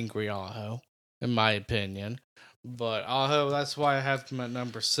more angry Aho, in my opinion. But Aho, that's why I have him at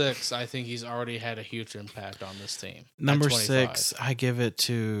number 6. I think he's already had a huge impact on this team. Number 6, I give it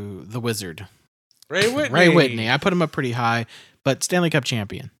to the Wizard. Ray Whitney. Ray Whitney. I put him up pretty high, but Stanley Cup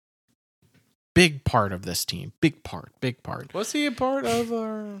champion. Big part of this team. Big part. Was he a part of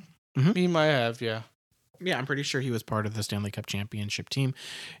our... Mm-hmm. He might have, yeah. Yeah, I'm pretty sure he was part of the Stanley Cup championship team.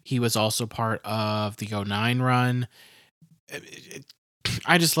 He was also part of the 09 run.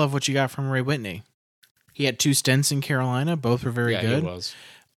 I just love what you got from Ray Whitney. He had 2 stints in Carolina. Both were very good. He was.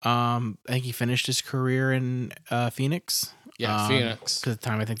 I think he finished his career in Phoenix. Yeah, Phoenix. At the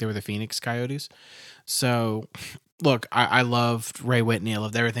time, I think they were the Phoenix Coyotes. So, look, I loved Ray Whitney. I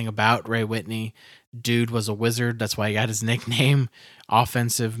loved everything about Ray Whitney. Dude was a wizard. That's why he got his nickname.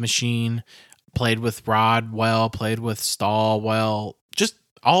 Offensive machine. Played with Rod well. Played with Stahl well. Just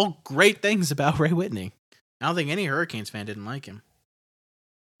all great things about Ray Whitney. I don't think any Hurricanes fan didn't like him.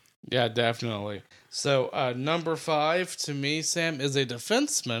 Yeah, definitely. So, number 5 to me, Sam, is a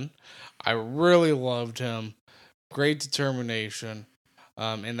defenseman. I really loved him. Great determination.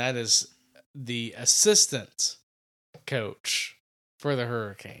 And that is the assistant coach for the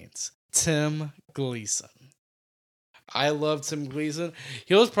Hurricanes, Tim Gleason. I love Tim Gleason.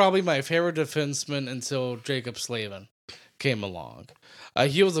 He was probably my favorite defenseman until Jacob Slavin came along.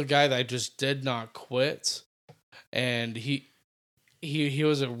 He was a guy that just did not quit. And he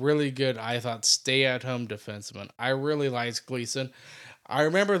was a really good, I thought, stay-at-home defenseman. I really liked Gleason. I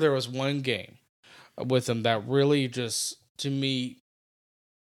remember there was one game with him that really just, to me,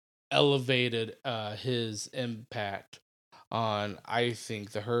 elevated his impact on, I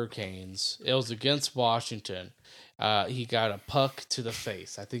think, the Hurricanes. It was against Washington. He got a puck to the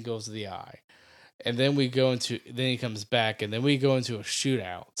face. I think it was the eye. And then then he comes back, and then we go into a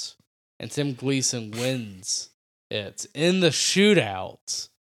shootout. And Tim Gleason wins it in the shootout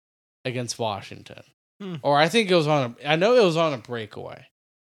against Washington. Or I think it was I know it was on a breakaway.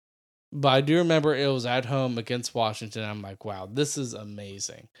 But I do remember it was at home against Washington. I'm like, wow, this is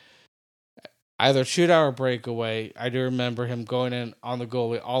amazing. Either shootout or breakaway. I do remember him going in on the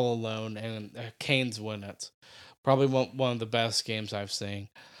goalie all alone, and Canes win it. Probably one of the best games I've seen.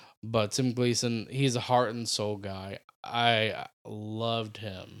 But Tim Gleason, he's a heart and soul guy. I loved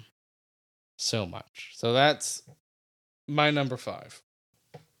him so much. So that's my number 5.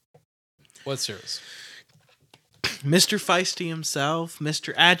 What's yours? Mr. Feisty himself,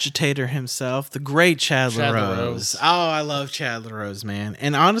 Mr. Agitator himself, the great Chad LaRose. Oh, I love Chad LaRose, man.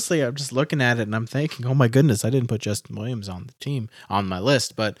 And honestly, I'm just looking at it and I'm thinking, oh my goodness, I didn't put Justin Williams on the team, on my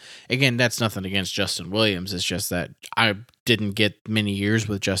list. But again, that's nothing against Justin Williams. It's just that I didn't get many years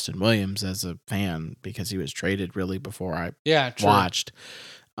with Justin Williams as a fan because he was traded really before I watched.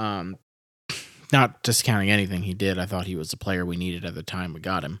 Not discounting anything he did. I thought he was the player we needed at the time we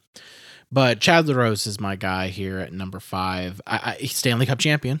got him. But Chad LaRose is my guy here at number 5. He's Stanley Cup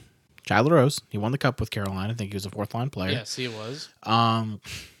champion. Chad LaRose. He won the cup with Carolina. I think he was a 4th-line player. Yes, he was. I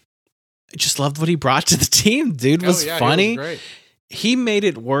just loved what he brought to the team. Dude was funny. He was great. He made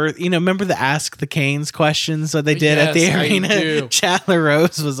it worth, remember the Ask the Canes questions that they did at the arena? Chad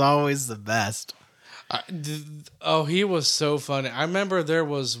LaRose was always the best. He was so funny. I remember there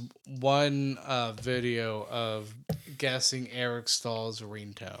was one video of guessing Eric Stahl's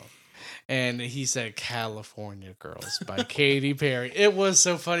ringtone. And he said California Girls by Katy Perry. It was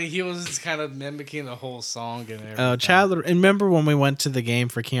so funny. He was just kind of mimicking the whole song and everything. And remember when we went to the game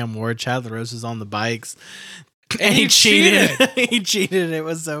for Cam Ward, Chad LaRose was on the bikes. And he cheated. He cheated. It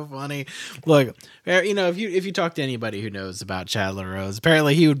was so funny. Look, if you talk to anybody who knows about Chad LaRose,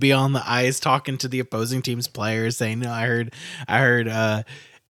 apparently he would be on the ice talking to the opposing team's players, saying, "No, I heard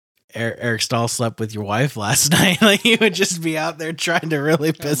Eric Stahl slept with your wife last night." Like, he would just be out there trying to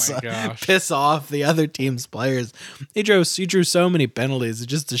really piss off the other team's players. He drew so many penalties. It's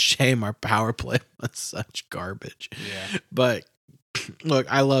just a shame our power play was such garbage. Yeah, but. Look,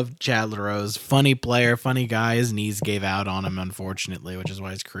 I love Chad LaRose. Funny player, funny guy. His knees gave out on him, unfortunately, which is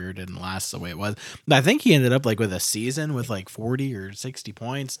why his career didn't last the way it was. But I think he ended up with a season with 40 or 60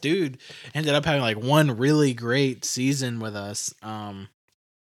 points. Dude ended up having one really great season with us.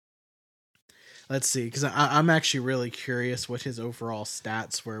 Let's see, because I'm actually really curious what his overall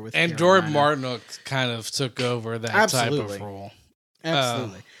stats were with and Carolina. Jordan Martinook kind of took over that type of role.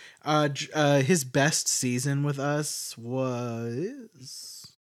 Absolutely. His best season with us was...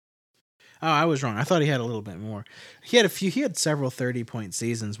 Oh, I was wrong. I thought he had a little bit more. He had several 30-point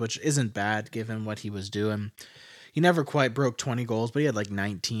seasons, which isn't bad given what he was doing. He never quite broke 20 goals, but he had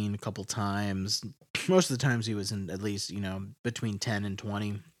 19 a couple times. Most of the times he was in at least, between 10 and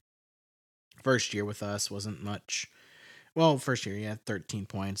 20. First year with us wasn't much. Well, first year he had 13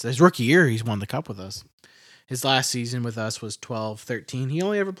 points. His rookie year, he's won the cup with us. His last season with us was 12-13. He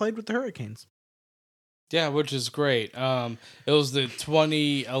only ever played with the Hurricanes. Yeah, which is great. It was the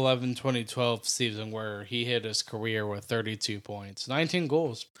 2011-2012 season where he hit his career with 32 points. 19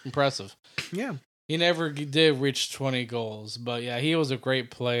 goals. Impressive. Yeah. He never did reach 20 goals. But yeah, he was a great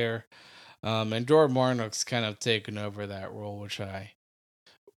player. And Jordan Martinook's kind of taken over that role, which I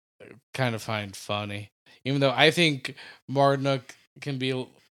kind of find funny. Even though I think Martinook can be...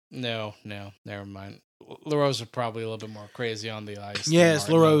 No, never mind. LaRose is probably a little bit more crazy on the ice. Yes,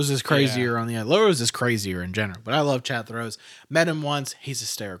 LaRose is crazier on the ice. LaRose is crazier in general, but I love Chad LaRose. Met him once. He's a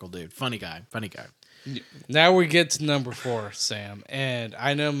hysterical dude. Funny guy. Now we get to number 4, Sam. And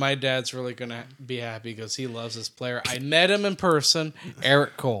I know my dad's really going to be happy because he loves this player. I met him in person,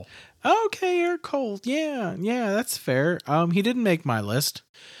 Eric Cole. Okay, Eric Cole. Yeah, that's fair. He didn't make my list,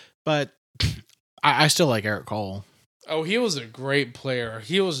 but I still like Eric Cole. Oh, he was a great player.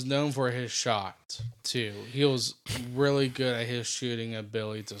 He was known for his shot, too. He was really good at his shooting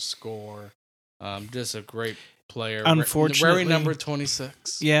ability to score. Just a great player. Unfortunately. Wearing number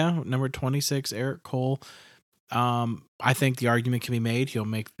 26. Yeah, number 26, Eric Cole. I think the argument can be made. He'll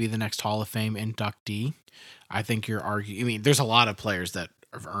be the next Hall of Fame inductee. I think there's a lot of players that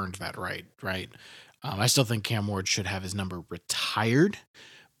have earned that right? I still think Cam Ward should have his number retired,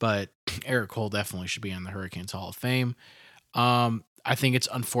 but Eric Cole definitely should be in the Hurricanes Hall of Fame. I think it's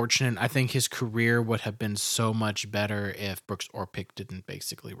unfortunate. I think his career would have been so much better if Brooks Orpik didn't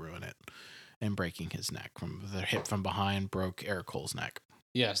basically ruin it and breaking his neck. From the hit from behind broke Eric Cole's neck.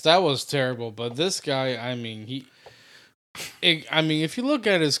 Yes, that was terrible. But this guy, if you look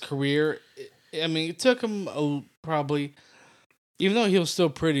at his career, it took him probably, even though he was still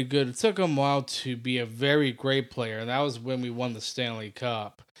pretty good, it took him a while to be a very great player. And that was when we won the Stanley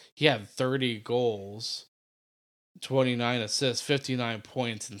Cup. He had 30 goals, 29 assists, 59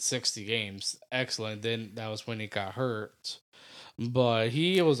 points in 60 games. Excellent. Then that was when he got hurt. But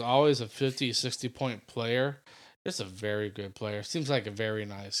he was always a 50, 60 point player. Just a very good player. Seems like a very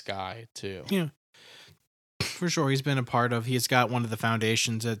nice guy, too. Yeah. For sure. He's got one of the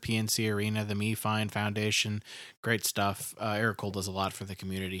foundations at PNC Arena, the Me Fine Foundation. Great stuff. Eric Cole does a lot for the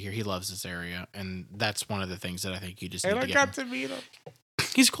community here. He loves this area. And that's one of the things that I think you just need to get. And I got to meet him.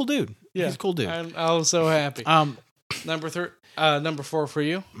 He's a cool dude. Yeah. He's a cool dude. I was so happy. Number 4 for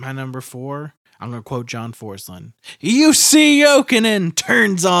you? My number 4, I'm going to quote John Forslund. Jussi Jokinen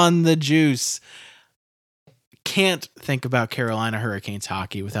turns on the juice. Can't think about Carolina Hurricanes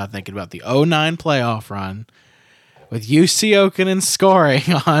hockey without thinking about the 2009 playoff run with UC Okinen scoring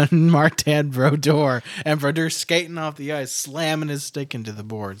on Martin Brodeur, and Brodeur skating off the ice, slamming his stick into the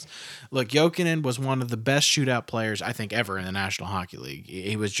boards. Look, Jokinen was one of the best shootout players, I think, ever in the National Hockey League.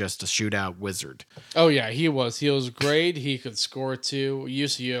 He was just a shootout wizard. Oh, yeah, he was. He was great. He could score, too.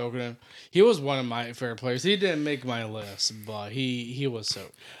 UC Okinen. He was one of my favorite players. He didn't make my list, but he was so.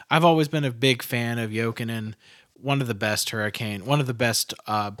 I've always been a big fan of Jokinen. One of the best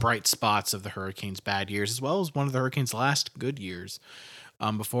bright spots of the Hurricanes' bad years, as well as one of the Hurricanes' last good years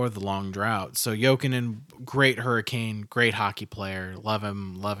before the long drought. So Jokinen, great Hurricane, great hockey player. Love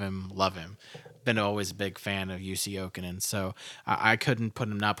him. Been always a big fan of UC Jokinen. So I couldn't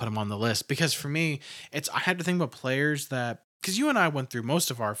not put him on the list, because for me, I had to think about players because you and I went through, most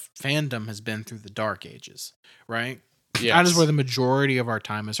of our fandom has been through the dark ages, right? Yes. That is where the majority of our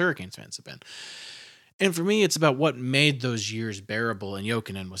time as Hurricanes fans have been. And for me, it's about what made those years bearable, and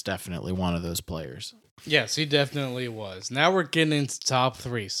Jokinen was definitely one of those players. Yes, he definitely was. Now we're getting into top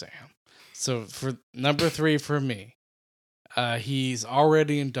 3, Sam. So for number 3 for me, he's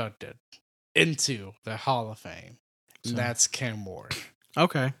already inducted into the Hall of Fame. And that's Cam Ward.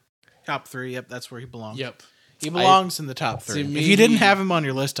 Okay. Top 3, yep, that's where he belongs. Yep. He belongs in the top 3. Me, if you didn't have him on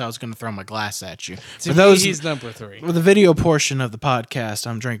your list, I was going to throw my glass at you. For those, he's number 3. For the video portion of the podcast,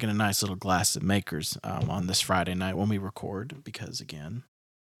 I'm drinking a nice little glass of Makers on this Friday night when we record, because, again,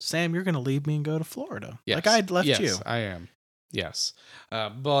 Sam, you're going to leave me and go to Florida. Yes. Like I'd left you. Yes, I am. Yes.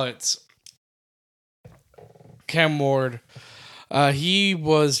 But Cam Ward, he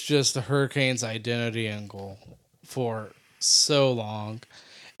was just the Hurricanes' identity and goal for so long.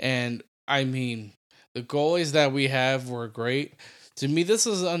 And, I mean, the goalies that we have were great. To me, this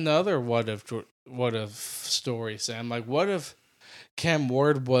is another what if story, Sam. Like, what if Cam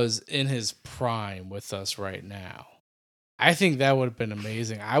Ward was in his prime with us right now? I think that would have been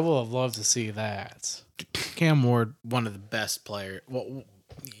amazing. I would have loved to see that. Cam Ward, one of the best players. Well,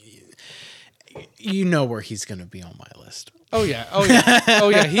 you know where he's going to be on my list. Oh yeah.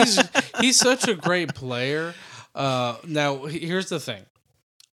 He's such a great player. Now here's the thing: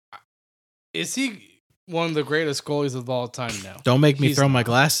 is he one of the greatest goalies of all time? No. Don't make me throw my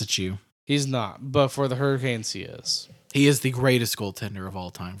glass at you. He's not, but for the Hurricanes, he is. He is the greatest goaltender of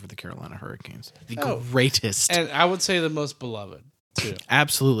all time for the Carolina Hurricanes. The greatest. And I would say the most beloved, too.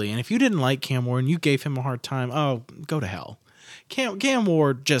 Absolutely. And if you didn't like Cam Ward and you gave him a hard time, oh, go to hell. Cam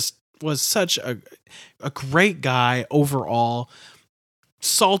Ward just was such a great guy overall.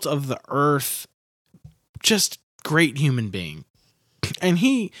 Salt of the earth. Just great human being. And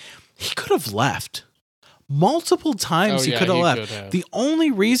he could have left. Multiple times he could have left. The only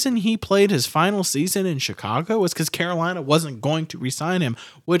reason he played his final season in Chicago was because Carolina wasn't going to re-sign him,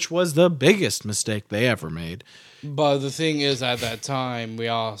 which was the biggest mistake they ever made. But the thing is, at that time, we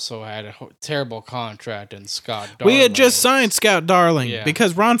also had a terrible contract in Scott Darling. We had just signed Scott Darling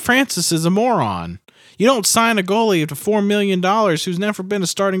because Ron Francis is a moron. You don't sign a goalie to $4 million who's never been a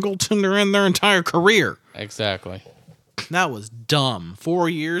starting goaltender in their entire career. Exactly. That was dumb. 4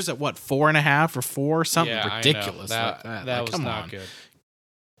 years at what, 4.5 or 4? Something ridiculous like that. That was not good.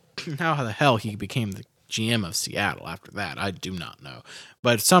 How the hell he became the GM of Seattle after that, I do not know.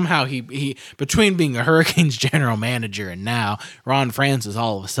 But somehow he between being a Hurricanes general manager and now, Ron Francis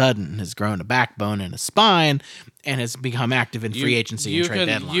all of a sudden has grown a backbone and a spine and has become active in free agency and trade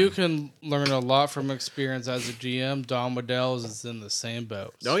deadline. You can learn a lot from experience as a GM. Don Waddell is in the same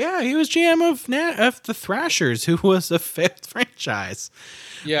boat. Oh, yeah. He was GM of the Thrashers, who was a fifth franchise.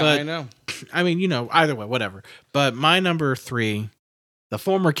 Yeah, but, I know. I mean, either way, whatever. But my number 3, the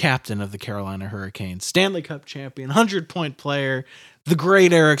former captain of the Carolina Hurricanes, Stanley Cup champion, 100-point player, the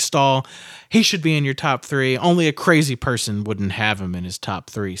great Eric Staal. He should be in your top 3. Only a crazy person wouldn't have him in his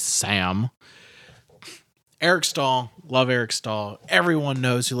top 3, Sam. Eric Staal, love Eric Staal. Everyone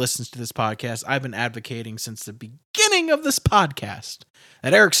knows who listens to this podcast. I've been advocating since the beginning of this podcast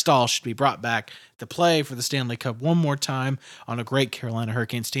that Eric Staal should be brought back to play for the Stanley Cup one more time on a great Carolina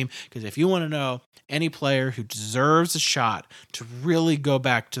Hurricanes team. Because if you want to know any player who deserves a shot to really go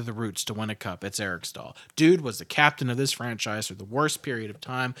back to the roots to win a cup, it's Eric Staal. Dude was the captain of this franchise for the worst period of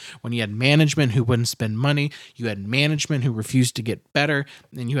time when you had management who wouldn't spend money, you had management who refused to get better,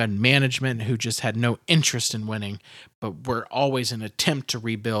 and you had management who just had no interest in winning, but were always an attempt to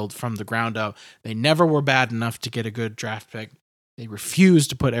rebuild from the ground up. They never were bad enough to get a good draft pick. They refused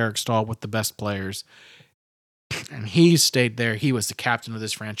to put Eric Staal with the best players. And he stayed there. He was the captain of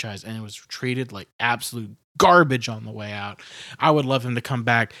this franchise, and it was treated like absolute garbage on the way out. I would love him to come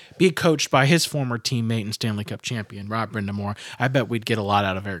back, be coached by his former teammate and Stanley Cup champion, Rob Brindamore. I bet we'd get a lot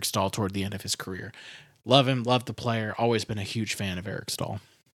out of Eric Staal toward the end of his career. Love him, love the player. Always been a huge fan of Eric Staal.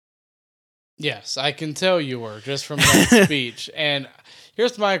 Yes, I can tell you were just from that speech. And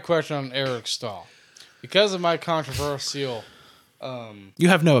here's my question on Eric Stahl. Because of my controversial... you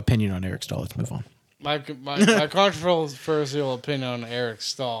have no opinion on Eric Stahl. Let's move on. My controversial opinion on Eric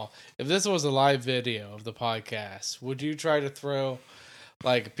Stahl. If this was a live video of the podcast, would you try to throw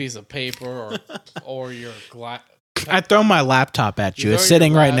like a piece of paper or your glass? I'd throw my laptop at you. It's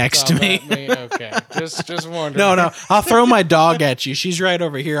sitting right next to me. Okay, just wondering. No, I'll throw my dog at you. She's right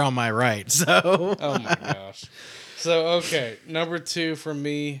over here on my right. So. Oh my gosh. So okay, number 2 for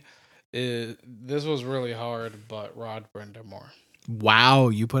me is this was really hard, but Rod Brind'Amour. Wow,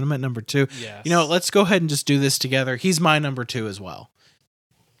 you put him at number 2. Yes. You know, let's go ahead and just do this together. He's my number 2 as well.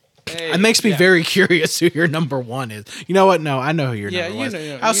 Hey, it makes me very curious who your number 1 is. You know what? No, I know who your number 1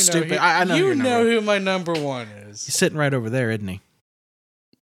 is. How stupid. I know you know who my number 1 is. He's sitting right over there, isn't he?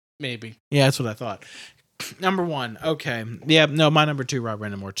 Maybe. Yeah, that's what I thought. Number 1. Okay. Yeah, no, my number 2, Rod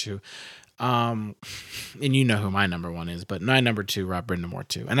Brind'Amour 2. And you know who my number 1 is, but my number 2, Rod Brind'Amour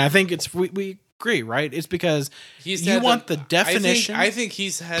 2. And I think it's we agree, right? It's because you want the definition. I think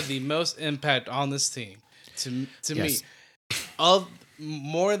he's had the most impact on this team to me of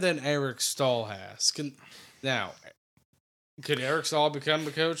more than Eric Stahl has. Now, could Eric Stahl become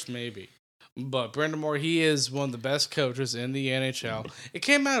a coach? Maybe. But Brind'Amour, he is one of the best coaches in the NHL. It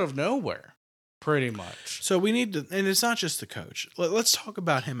came out of nowhere, pretty much. So we need to, and it's not just the coach. Let's talk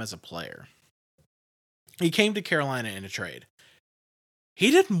about him as a player. He came to Carolina in a trade.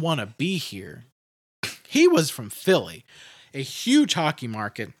 He didn't want to be here. He was from Philly, a huge hockey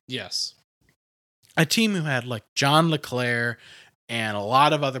market. Yes. A team who had like John LeClair and a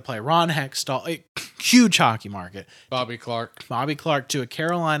lot of other players. Ron Hextall, a huge hockey market. Bobby Clark to a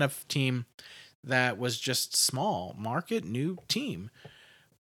Carolina team that was just small market, new team.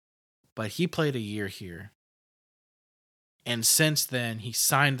 But he played a year here. And since then, he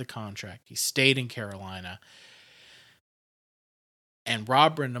signed the contract. He stayed in Carolina. And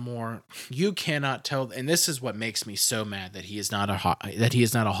Rod Brind'Amour, you cannot tell, and this is what makes me so mad that he is not a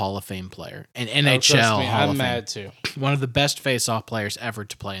Hall of Fame player, an NHL Hall of Fame. I'm mad too. One of the best face-off players ever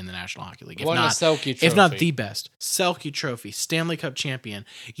to play in the National Hockey League, Won a Selke Trophy. if not the best. Selke Trophy, Stanley Cup champion.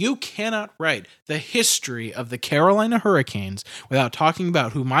 You cannot write the history of the Carolina Hurricanes without talking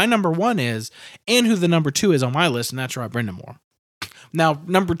about who my number 1 is and who the number 2 is on my list, and that's Rod Brind'Amour. Now,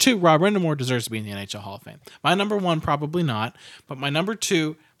 number 2, Rod Brind'Amour deserves to be in the NHL Hall of Fame. My number 1, probably not. But my number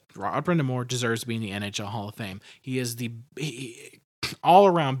 2, Rod Brind'Amour, deserves to be in the NHL Hall of Fame. He is the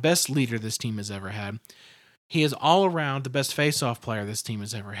all-around best leader this team has ever had. He is all-around the best face-off player this team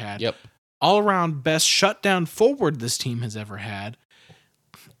has ever had. Yep. All-around best shutdown forward this team has ever had.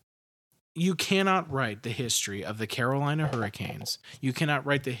 You cannot write the history of the Carolina Hurricanes. You cannot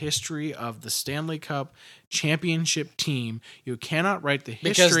write the history of the Stanley Cup championship team. You cannot write the history.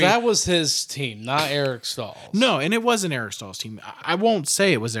 Because that was his team, not Eric Stahl's. No, and it wasn't Eric Stahl's team. I won't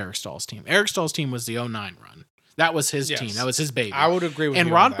say it was Eric Stahl's team. Eric Stahl's team was the 09 run. That was his team. That was his baby. I would agree with you.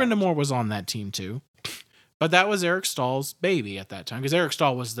 And Rod Rod Brind'Amour was on that team too. But that was Eric Stahl's baby at that time because Eric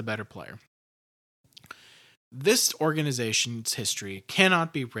Stahl was the better player. This organization's history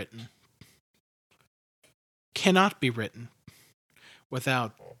cannot be written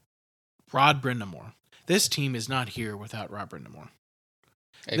without Rod Brind'Amour. This team is not here without Rod Brind'Amour.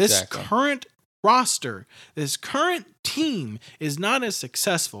 Exactly. This current roster, this current team is not as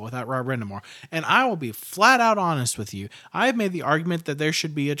successful without Rod Brind'Amour. And I will be flat out honest with you. I've made the argument that there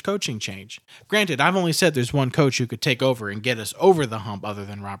should be a coaching change. Granted, I've only said there's one coach who could take over and get us over the hump other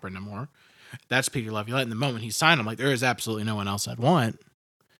than Rod Brind'Amour. That's Peter Laviolette. And the moment he signed him, like, there is absolutely no one else I'd want.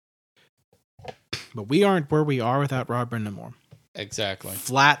 But we aren't where we are without Rod Brind'Amour. Exactly.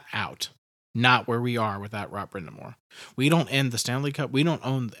 Flat out. Not where we are without Rod Brind'Amour. We don't end the Stanley Cup. We don't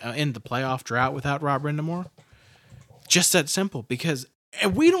end the playoff drought without Rod Brind'Amour. Just that simple. Because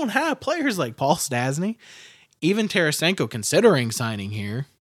we don't have players like Paul Stastny. Even Tarasenko considering signing here.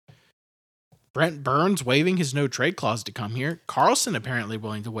 Brent Burns waiving his no-trade clause to come here. Carlson apparently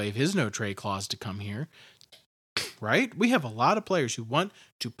willing to waive his no-trade clause to come here. Right? We have a lot of players who want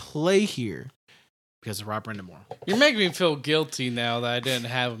to play here because of Rod Brind'Amour. You're making me feel guilty now that I didn't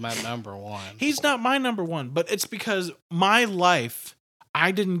have him at number 1. He's not my number 1, but it's because my life,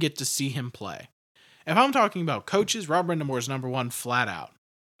 I didn't get to see him play. If I'm talking about coaches, Rod Brind'Amour is number 1 flat out.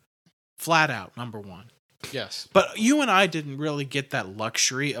 Flat out, number 1. Yes. But you and I didn't really get that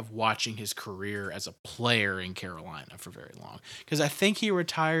luxury of watching his career as a player in Carolina for very long. Because I think he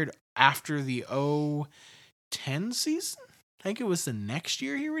retired after the 2010 season. I think it was the next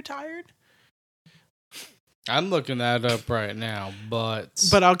year he retired. I'm looking that up right now, but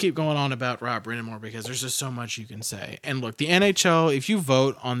I'll keep going on about Rob Brindamore because there's just so much you can say. And look, the NHL, if you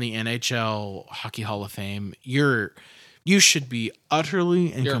vote on the NHL Hockey Hall of Fame, you should be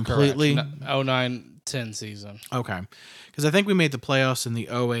utterly and you're completely correct. 09-10 season. okay. Because I think we made the playoffs in the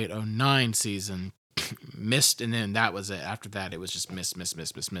 08-09 season, missed, and then that was it. After that, it was just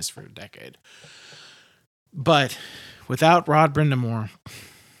miss for a decade. But without Rod Brindamore,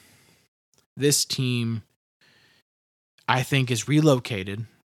 this team, I think, is relocated.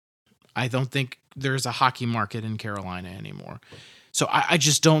 I don't think there's a hockey market in Carolina anymore. So I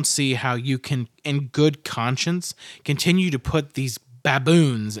just don't see how you can, in good conscience, continue to put these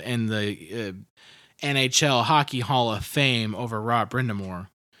baboons in the NHL Hockey Hall of Fame over Rod Brindamore.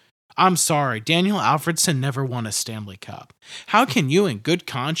 I'm sorry, Daniel Alfredsson never won a Stanley Cup. How can you, in good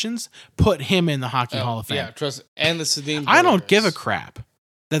conscience, put him in the Hockey Hall of Fame? Yeah, trust. And the Sedin. I don't give a crap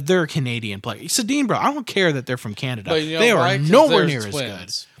that they're a Canadian player. Sedin, bro, I don't care that they're from Canada. But you know they why? are 'Cause nowhere there's near twins.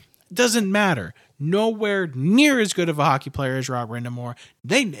 as good. Doesn't matter. Nowhere near as good of a hockey player as Rob Brindamore.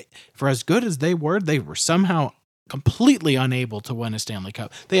 For as good as they were somehow completely unable to win a Stanley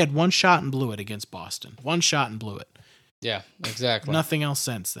Cup. They had one shot and blew it against Boston. One shot and blew it. Yeah, exactly. Nothing else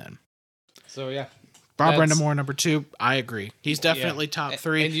since then. So yeah, Rob That's- Brindamore, number 2. I agree. He's definitely top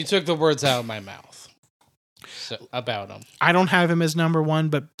 3. And you took the words out of my mouth about him. I don't have him as number 1,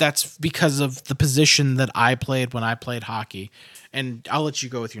 but that's because of the position that I played when I played hockey. And I'll let you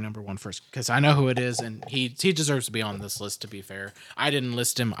go with your number 1 first, because I know who it is, and he deserves to be on this list, to be fair. I didn't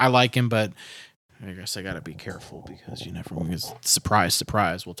list him. I like him, but I guess I got to be careful because you never, surprise,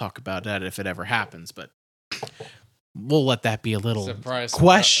 surprise. We'll talk about that if it ever happens, but we'll let that be a little Surprise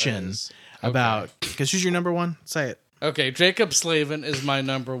question surprise. about, because who's your number 1? Say it. Okay, Jacob Slavin is my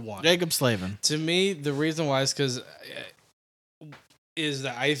number 1. Jacob Slavin. To me, the reason why is because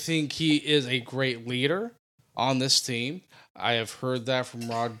that I think he is a great leader on this team. I have heard that from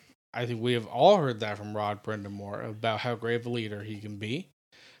Rod. I think we have all heard that from Rod Brindamore about how great of a leader he can be.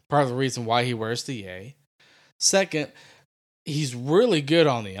 Part of the reason why he wears the A. Second, he's really good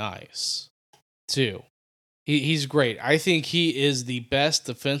on the ice, too. He's great. I think he is the best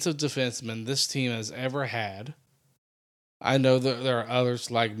defensive defenseman this team has ever had. I know that there are others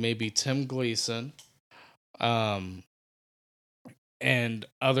like maybe Tim Gleason, and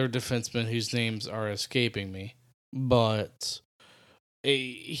other defensemen whose names are escaping me, but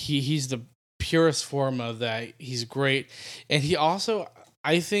he's the purest form of that. He's great, and he also,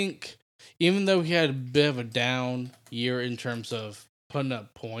 I think, even though he had a bit of a down year in terms of putting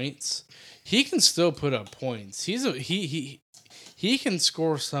up points, he can still put up points. He can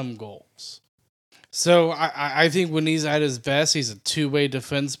score some goals. So I think when he's at his best, he's a two-way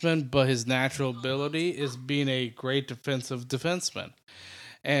defenseman, but his natural ability is being a great defensive defenseman.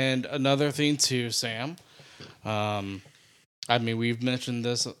 And another thing too, Sam, I mean, we've mentioned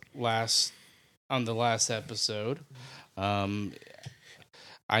this on the last episode. I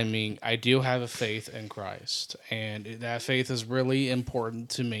mean, I do have a faith in Christ, and that faith is really important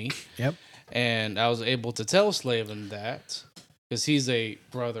to me. Yep. And I was able to tell Slavin that, because he's a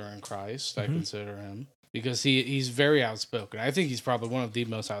brother in Christ, I consider him, because he's very outspoken. I think he's probably one of the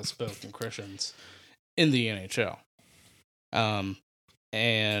most outspoken Christians in the NHL. To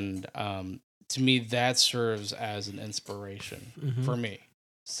me, that serves as an inspiration for me.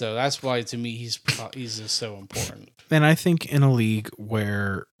 So that's why, to me, he's just so important. And I think in a league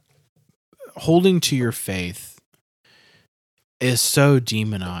where holding to your faith is so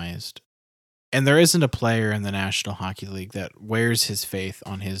demonized, and there isn't a player in the National Hockey League that wears his faith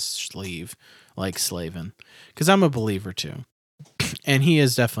on his sleeve like Slavin, because I'm a believer too. And he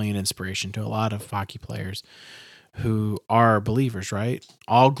is definitely an inspiration to a lot of hockey players who are believers, right?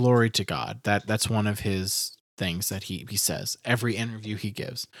 All glory to God. That's one of his things that he says every interview he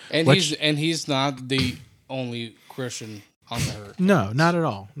gives. And he's not the only Christian on the earth. No, not at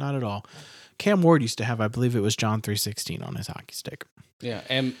all. Not at all. Cam Ward used to have, I believe it was John 3:16 on his hockey stick. Yeah,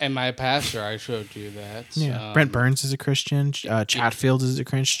 and my pastor, I showed you that. Yeah, Brent Burns is a Christian. Chatfield is a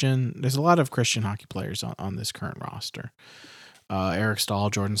Christian. There's a lot of Christian hockey players on this current roster. Eric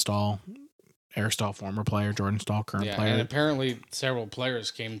Stahl, Jordan Stahl. Eric Stahl, former player. Jordan Stahl, current player. And apparently several players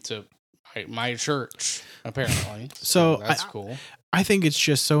came to my church, apparently. So that's cool. I think it's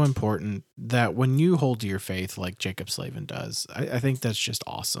just so important that when you hold to your faith like Jacob Slavin does, I think that's just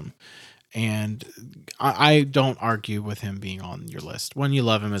awesome. And I don't argue with him being on your list when you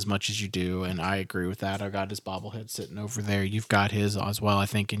love him as much as you do. And I agree with that. I got his bobblehead sitting over there. You've got his as well. I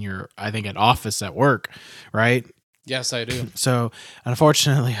think at office at work, right? Yes, I do. So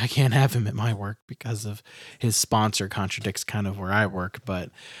unfortunately I can't have him at my work because of his sponsor contradicts kind of where I work.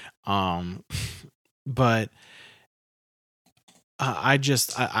 But but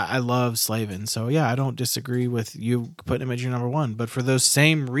I love Slavin. So yeah, I don't disagree with you putting him as your number one. But for those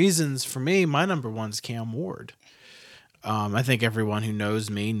same reasons, for me, my number one's Cam Ward. I think everyone who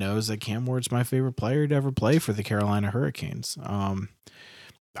knows me knows that Cam Ward's my favorite player to ever play for the Carolina Hurricanes.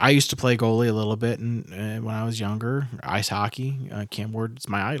 I used to play goalie a little bit when I was younger, ice hockey. Cam Ward's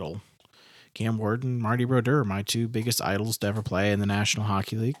my idol. Cam Ward and Marty Brodeur are my two biggest idols to ever play in the National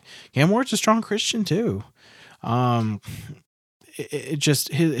Hockey League. Cam Ward's a strong Christian too. It just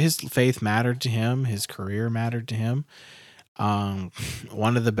his faith mattered to him. His career mattered to him.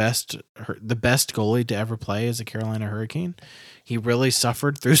 One of the best goalie to ever play as a Carolina Hurricane. He really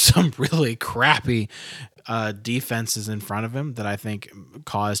suffered through some really crappy defenses in front of him that I think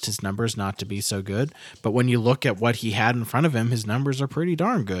caused his numbers not to be so good. But when you look at what he had in front of him, his numbers are pretty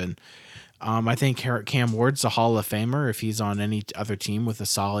darn good. I think Cam Ward's a Hall of Famer if he's on any other team with a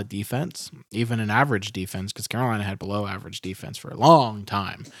solid defense, even an average defense, because Carolina had below average defense for a long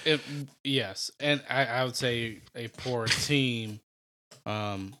time. Yes, and I would say a poor team.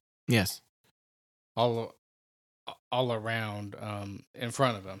 Yes, all around in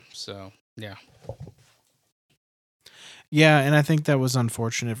front of him. So yeah. Yeah, and I think that was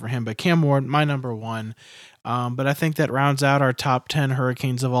unfortunate for him. But Cam Ward, my number one. But I think that rounds out our top 10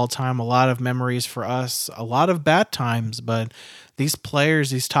 Hurricanes of all time. A lot of memories for us, a lot of bad times. But these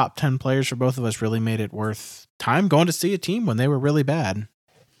players, these top 10 players for both of us really made it worth time going to see a team when they were really bad.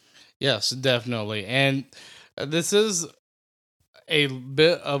 Yes, definitely. And this is a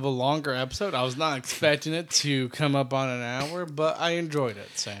bit of a longer episode. I was not expecting it to come up on an hour, but I enjoyed it,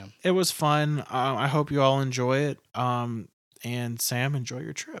 Sam. It was fun. I hope you all enjoy it. And Sam, enjoy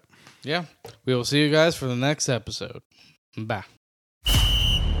your trip. Yeah. We will see you guys for the next episode. Bye.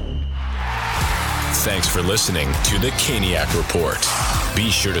 Thanks for listening to the Caniac Report. Be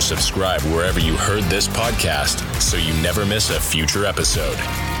sure to subscribe wherever you heard this podcast so you never miss a future episode.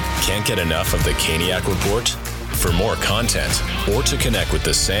 Can't get enough of the Caniac Report? For more content or to connect with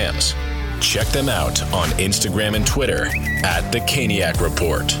the Sams, check them out on Instagram and Twitter @the Caniac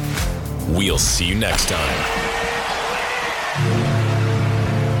Report. We'll see you next time.